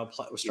profile.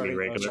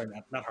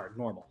 Not hard,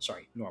 normal.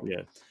 Sorry, normal.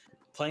 Yeah.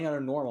 Playing on a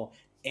normal,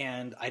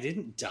 and I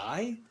didn't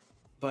die,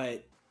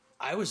 but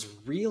I was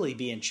really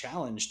being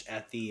challenged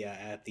at the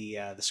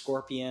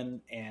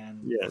Scorpion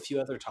and a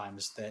few other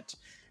times that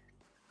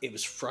it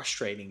was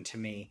frustrating to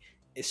me.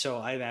 So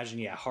I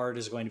imagine, hard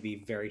is going to be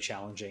very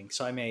challenging.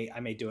 So I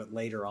may do it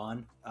later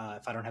on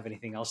if I don't have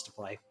anything else to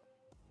play.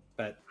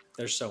 But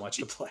there's so much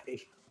to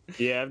play.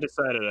 Yeah, I've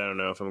decided I don't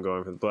know if I'm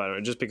going for the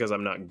platinum, just because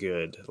I'm not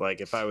good.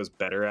 Like, if I was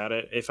better at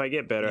it, if I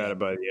get better at it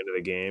by the end of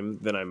the game,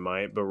 then I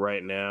might. But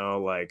right now,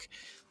 like,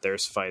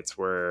 there's fights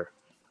where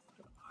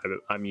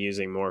I'm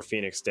using more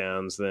Phoenix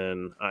Downs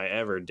than I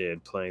ever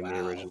did playing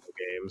the original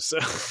game. So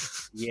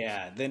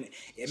then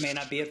it may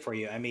not be it for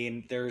you. I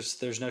mean,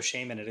 there's no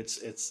shame in it.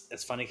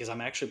 It's funny because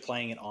I'm actually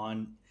playing it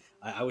on.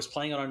 I was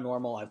playing it on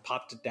normal. I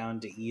popped it down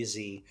to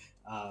easy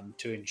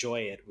to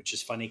enjoy it, which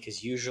is funny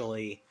because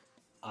usually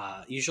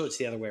it's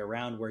the other way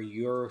around, where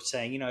you're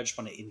saying, I just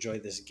want to enjoy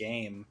this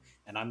game,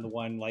 and I'm the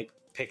one like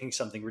picking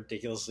something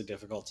ridiculously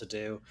difficult to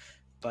do.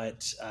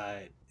 But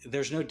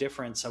there's no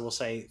difference, I will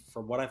say,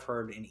 for what I've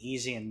heard in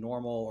easy and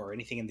normal or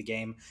anything in the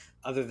game,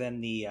 other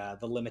than the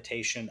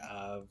limitation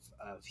of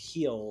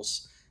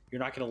heals. You're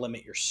not going to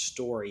limit your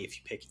story if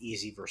you pick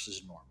easy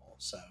versus normal.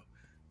 So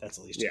that's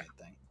at least a good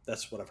thing.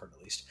 That's what I've heard,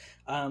 at least.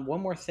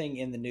 One more thing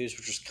in the news,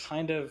 which was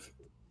kind of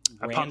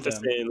random. I popped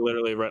this in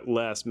literally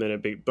last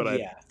minute,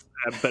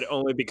 but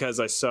only because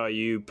I saw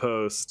you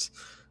post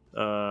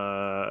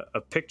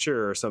a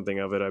picture or something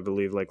of it, I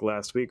believe, like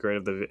last week, right,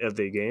 of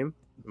the game.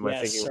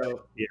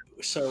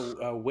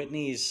 So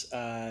Whitney's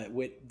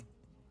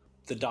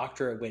the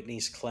doctor at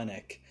Whitney's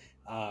clinic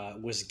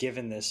was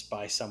given this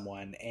by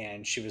someone,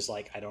 and she was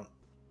like, I don't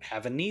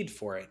have a need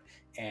for it.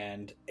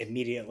 And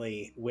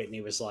immediately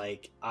Whitney was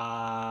like,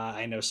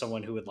 I know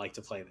someone who would like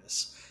to play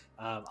this.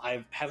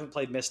 I haven't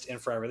played Myst in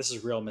forever. This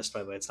is real Myst,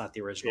 by the way. It's not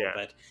the original,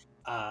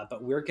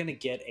 but we're going to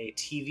get a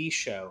TV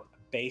show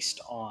based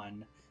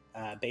on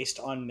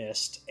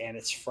Myst, and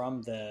it's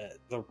from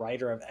the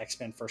writer of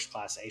X-Men First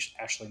Class,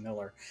 Ashley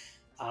Miller.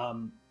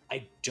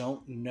 I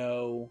don't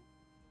know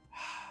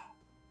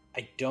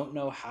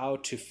how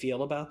to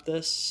feel about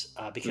this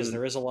because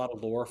there is a lot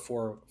of lore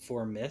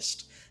for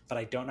Myst, but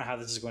I don't know how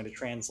this is going to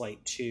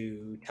translate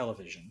to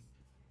television.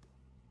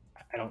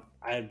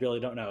 I really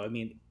don't know. I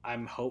mean,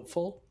 I'm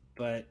hopeful,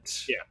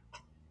 but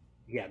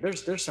yeah,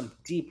 there's some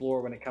deep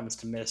lore when it comes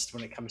to Myst,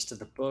 when it comes to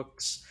the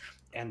books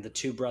and the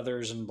two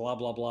brothers and blah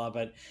blah blah.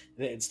 But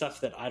it's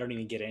stuff that I don't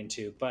even get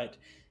into. But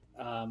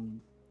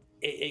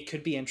it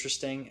could be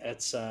interesting.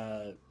 It's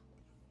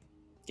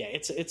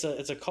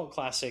it's a cult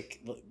classic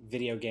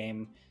video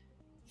game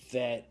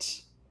that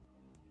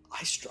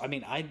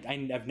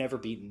I've never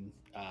beaten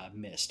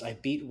Myst. I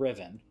beat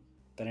Riven,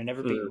 but I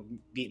never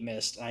beat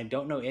Myst. And I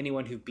don't know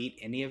anyone who beat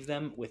any of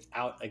them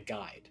without a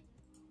guide,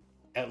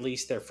 at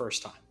least their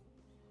first time.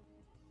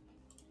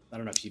 I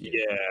don't know if you did.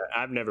 Yeah,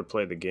 I've never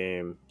played the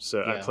game,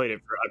 so I played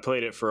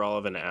it for all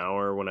of an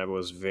hour when I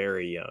was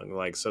very young.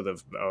 Like, so the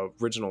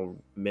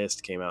original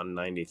Myst came out in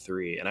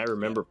 '93, and I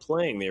remember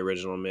playing the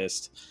original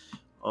Myst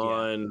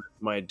on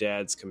my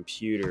dad's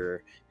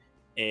computer,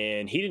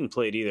 and he didn't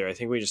play it either. I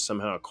think we just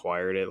somehow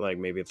acquired it, like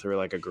maybe through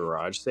like a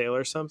garage sale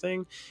or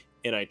something.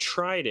 And I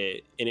tried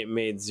it, and it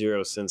made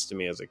zero sense to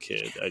me as a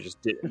kid. I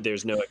just did.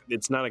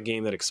 It's not a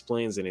game that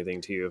explains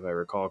anything to you, if I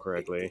recall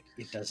correctly.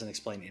 It doesn't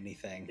explain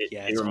anything.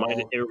 It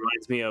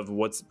reminds me of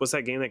what's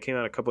that game that came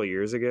out a couple of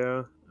years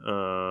ago?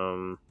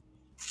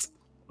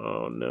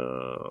 Oh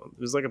no,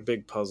 it was like a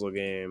big puzzle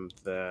game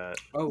that.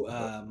 The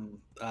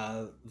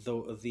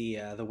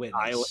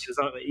Witness.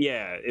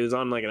 It was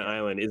on like an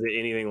island. Is it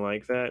anything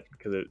like that?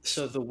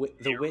 So the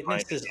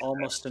Witness is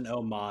almost an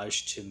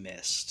homage to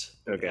Myst.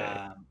 Okay.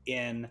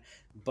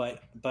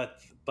 But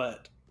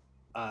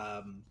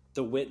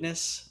the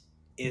Witness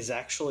is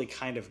actually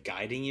kind of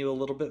guiding you a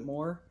little bit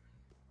more,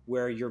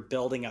 where you're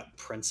building up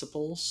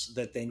principles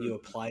that then you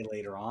apply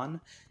later on.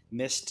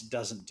 Myst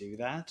doesn't do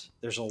that.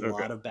 There's a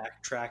lot of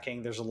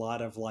backtracking. There's a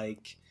lot of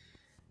like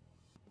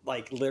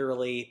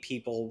literally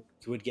people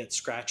would get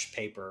scratch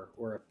paper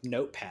or a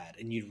notepad,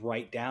 and you'd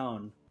write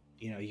down,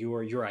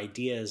 your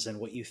ideas and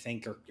what you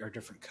think are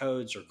different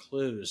codes or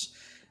clues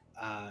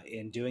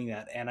in doing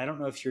that. And I don't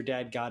know if your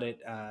dad got it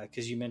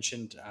because you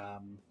mentioned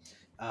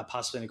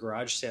possibly in a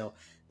garage sale.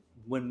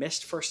 When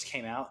Myst first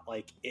came out,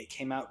 like it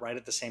came out right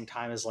at the same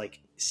time as like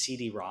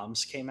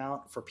CD-ROMs came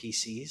out for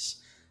PCs.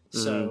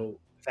 So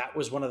that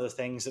was one of the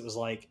things that was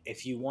like,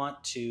 if you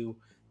want to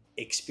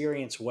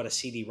experience what a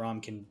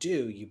CD-ROM can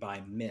do, you buy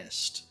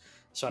Myst.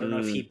 So I don't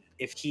know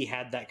if he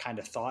had that kind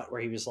of thought where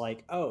he was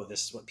like, oh,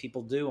 this is what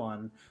people do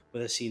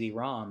with a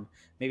CD-ROM.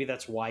 Maybe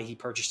that's why he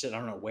purchased it. I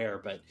don't know where,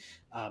 but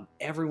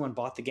everyone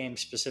bought the game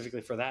specifically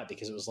for that,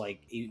 because it was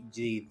like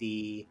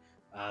the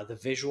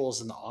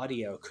visuals and the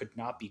audio could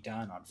not be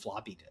done on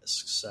floppy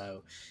disks.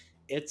 So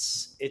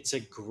it's a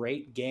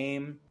great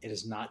game. It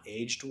has not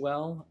aged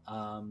well.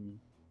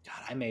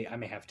 God, I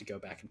may have to go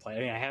back and play it.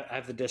 I mean, I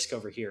have the disc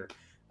over here,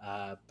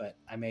 but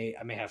I may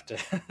have to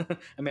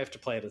I may have to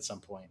play it at some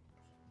point.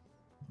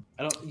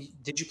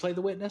 Did you play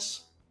The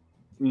Witness?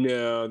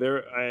 No,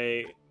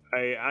 I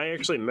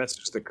actually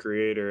messaged the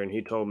creator and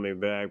he told me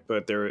back,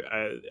 but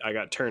I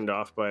got turned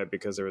off by it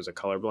because there was a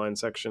colorblind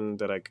section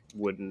that I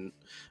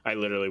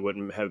literally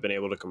wouldn't have been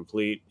able to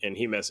complete. And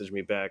he messaged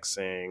me back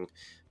saying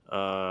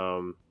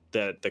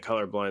that the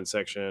colorblind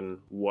section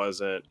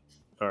wasn't,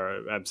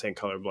 or I'm saying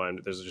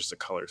colorblind, there's just a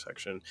color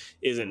section,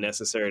 isn't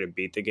necessary to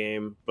beat the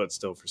game, but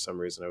still for some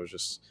reason I was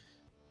just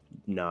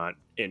not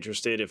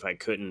interested. If I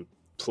couldn't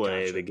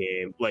play the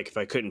game, like if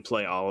I couldn't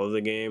play all of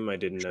the game, I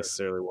didn't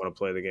necessarily want to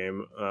play the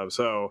game.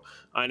 So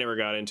I never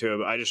got into it,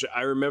 but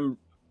I remember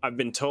I've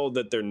been told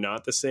that they're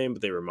not the same,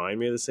 but they remind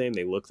me of the same.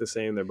 They look the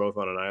same. They're both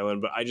on an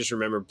island, but I just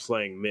remember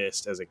playing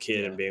Myst as a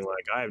kid and being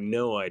like, I have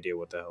no idea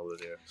what the hell to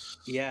do.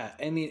 Yeah.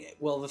 I mean,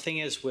 well, the thing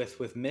is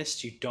with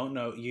Myst, you don't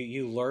know,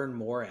 you learn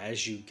more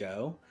as you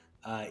go.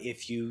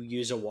 If you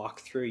use a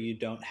walkthrough, you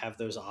don't have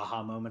those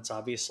aha moments,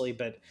 obviously,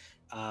 but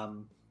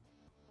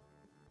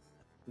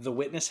The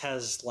Witness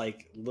has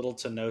like little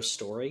to no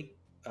story.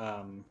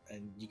 And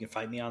you can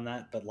fight me on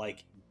that, but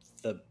like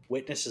The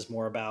Witness is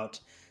more about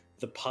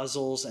the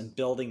puzzles and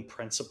building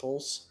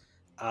principles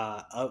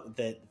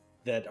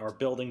that are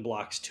building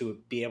blocks to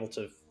be able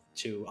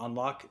to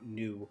unlock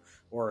new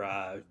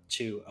or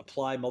to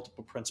apply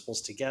multiple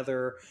principles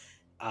together.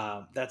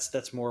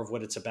 That's more of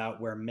what it's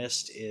about. Where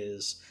Myst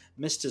is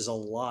a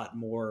lot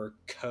more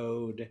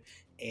code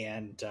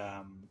and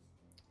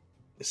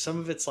some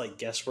of it's like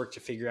guesswork to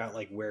figure out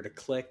like where to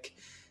click.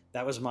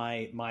 That was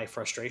my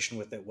frustration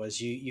with it. Was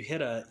you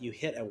hit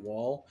a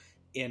wall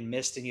in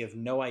Myst and you have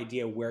no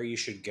idea where you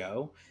should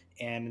go.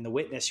 And in The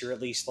Witness, you're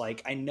at least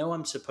like, I know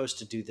I'm supposed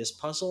to do this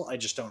puzzle, I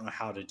just don't know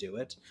how to do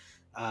it.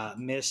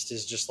 Myst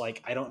is just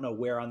like, I don't know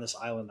where on this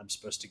island I'm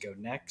supposed to go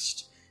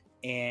next,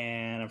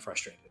 and I'm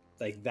frustrated.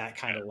 Like that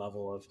kind of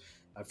level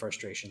of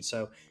frustration.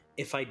 So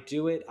if I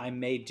do it, I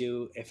may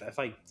do. If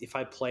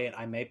I play it,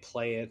 I may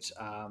play it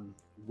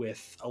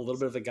with a little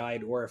bit of a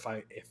guide, or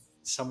if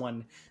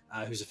someone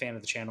who's a fan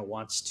of the channel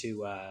wants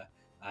to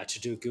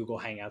do Google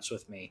Hangouts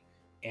with me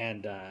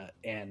and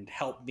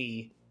help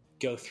me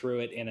go through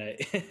it in a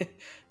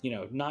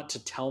not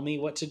to tell me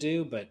what to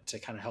do, but to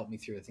kind of help me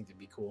through. I think that'd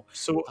be cool.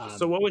 So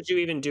what would you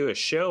even do a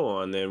show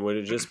on then? Would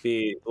it just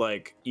be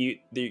like you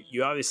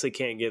obviously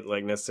can't get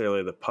like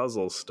necessarily the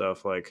puzzle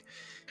stuff? Like,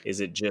 is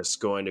it just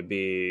going to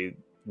be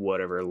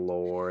whatever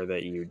lore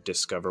that you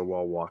discover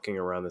while walking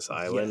around this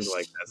island? Yes,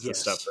 like that's the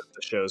stuff that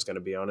the show is going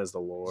to be on, is the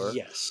lore?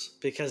 Yes,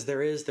 because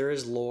there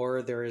is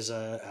lore. There is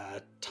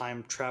a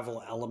time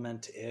travel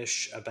element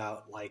ish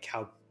about like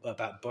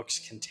about books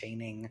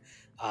containing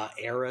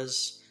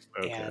eras,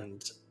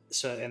 and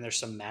there's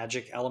some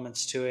magic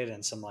elements to it,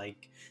 and some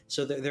like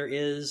there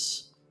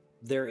is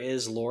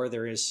lore,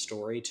 there is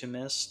story to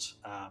Myst.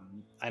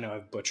 I know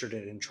I've butchered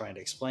it in trying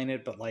to explain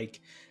it, but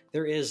like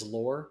there is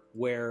lore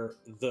where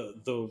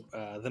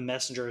the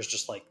messenger is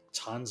just like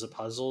tons of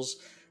puzzles.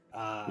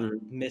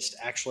 Myst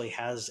actually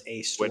has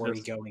a story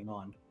going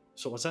on.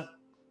 So what's that?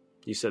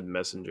 You said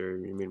messenger.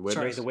 You mean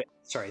witness?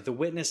 The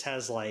witness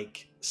has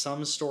like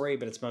some story,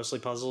 but it's mostly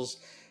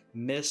puzzles.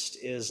 Myst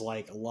is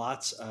like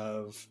lots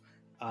of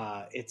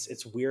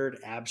it's weird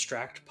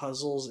abstract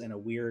puzzles in a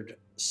weird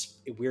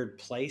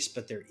place,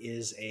 but there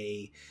is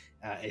a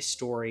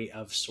story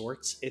of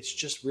sorts. It's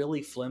just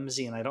really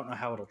flimsy, and I don't know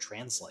how it'll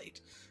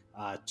translate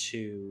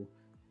to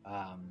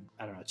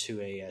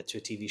to a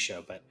TV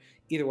show. But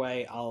either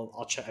way,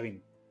 I'll check. I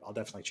mean, I'll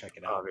definitely check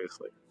it out.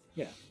 Obviously,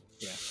 yeah.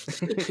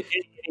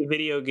 Any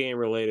video game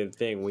related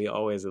thing, we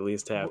always at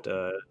least have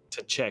to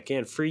check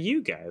in for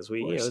you guys.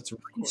 It's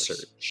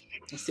research.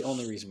 That's the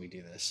only reason we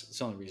do this.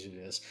 Anyways,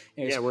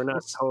 yeah, we're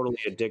not totally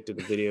addicted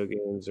to video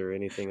games or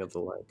anything of the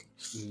like.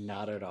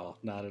 Not at all.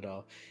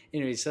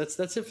 Anyways,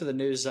 that's it for the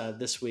news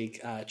this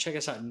week. Check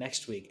us out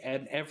next week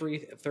and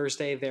every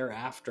Thursday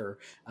thereafter,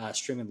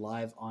 streaming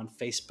live on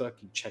Facebook.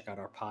 You can check out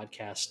our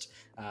podcast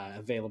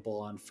available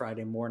on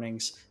Friday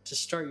mornings to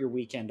start your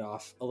weekend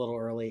off a little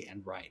early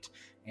and right.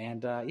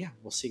 And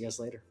we'll see you guys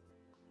later.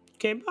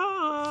 Okay,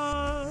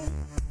 bye.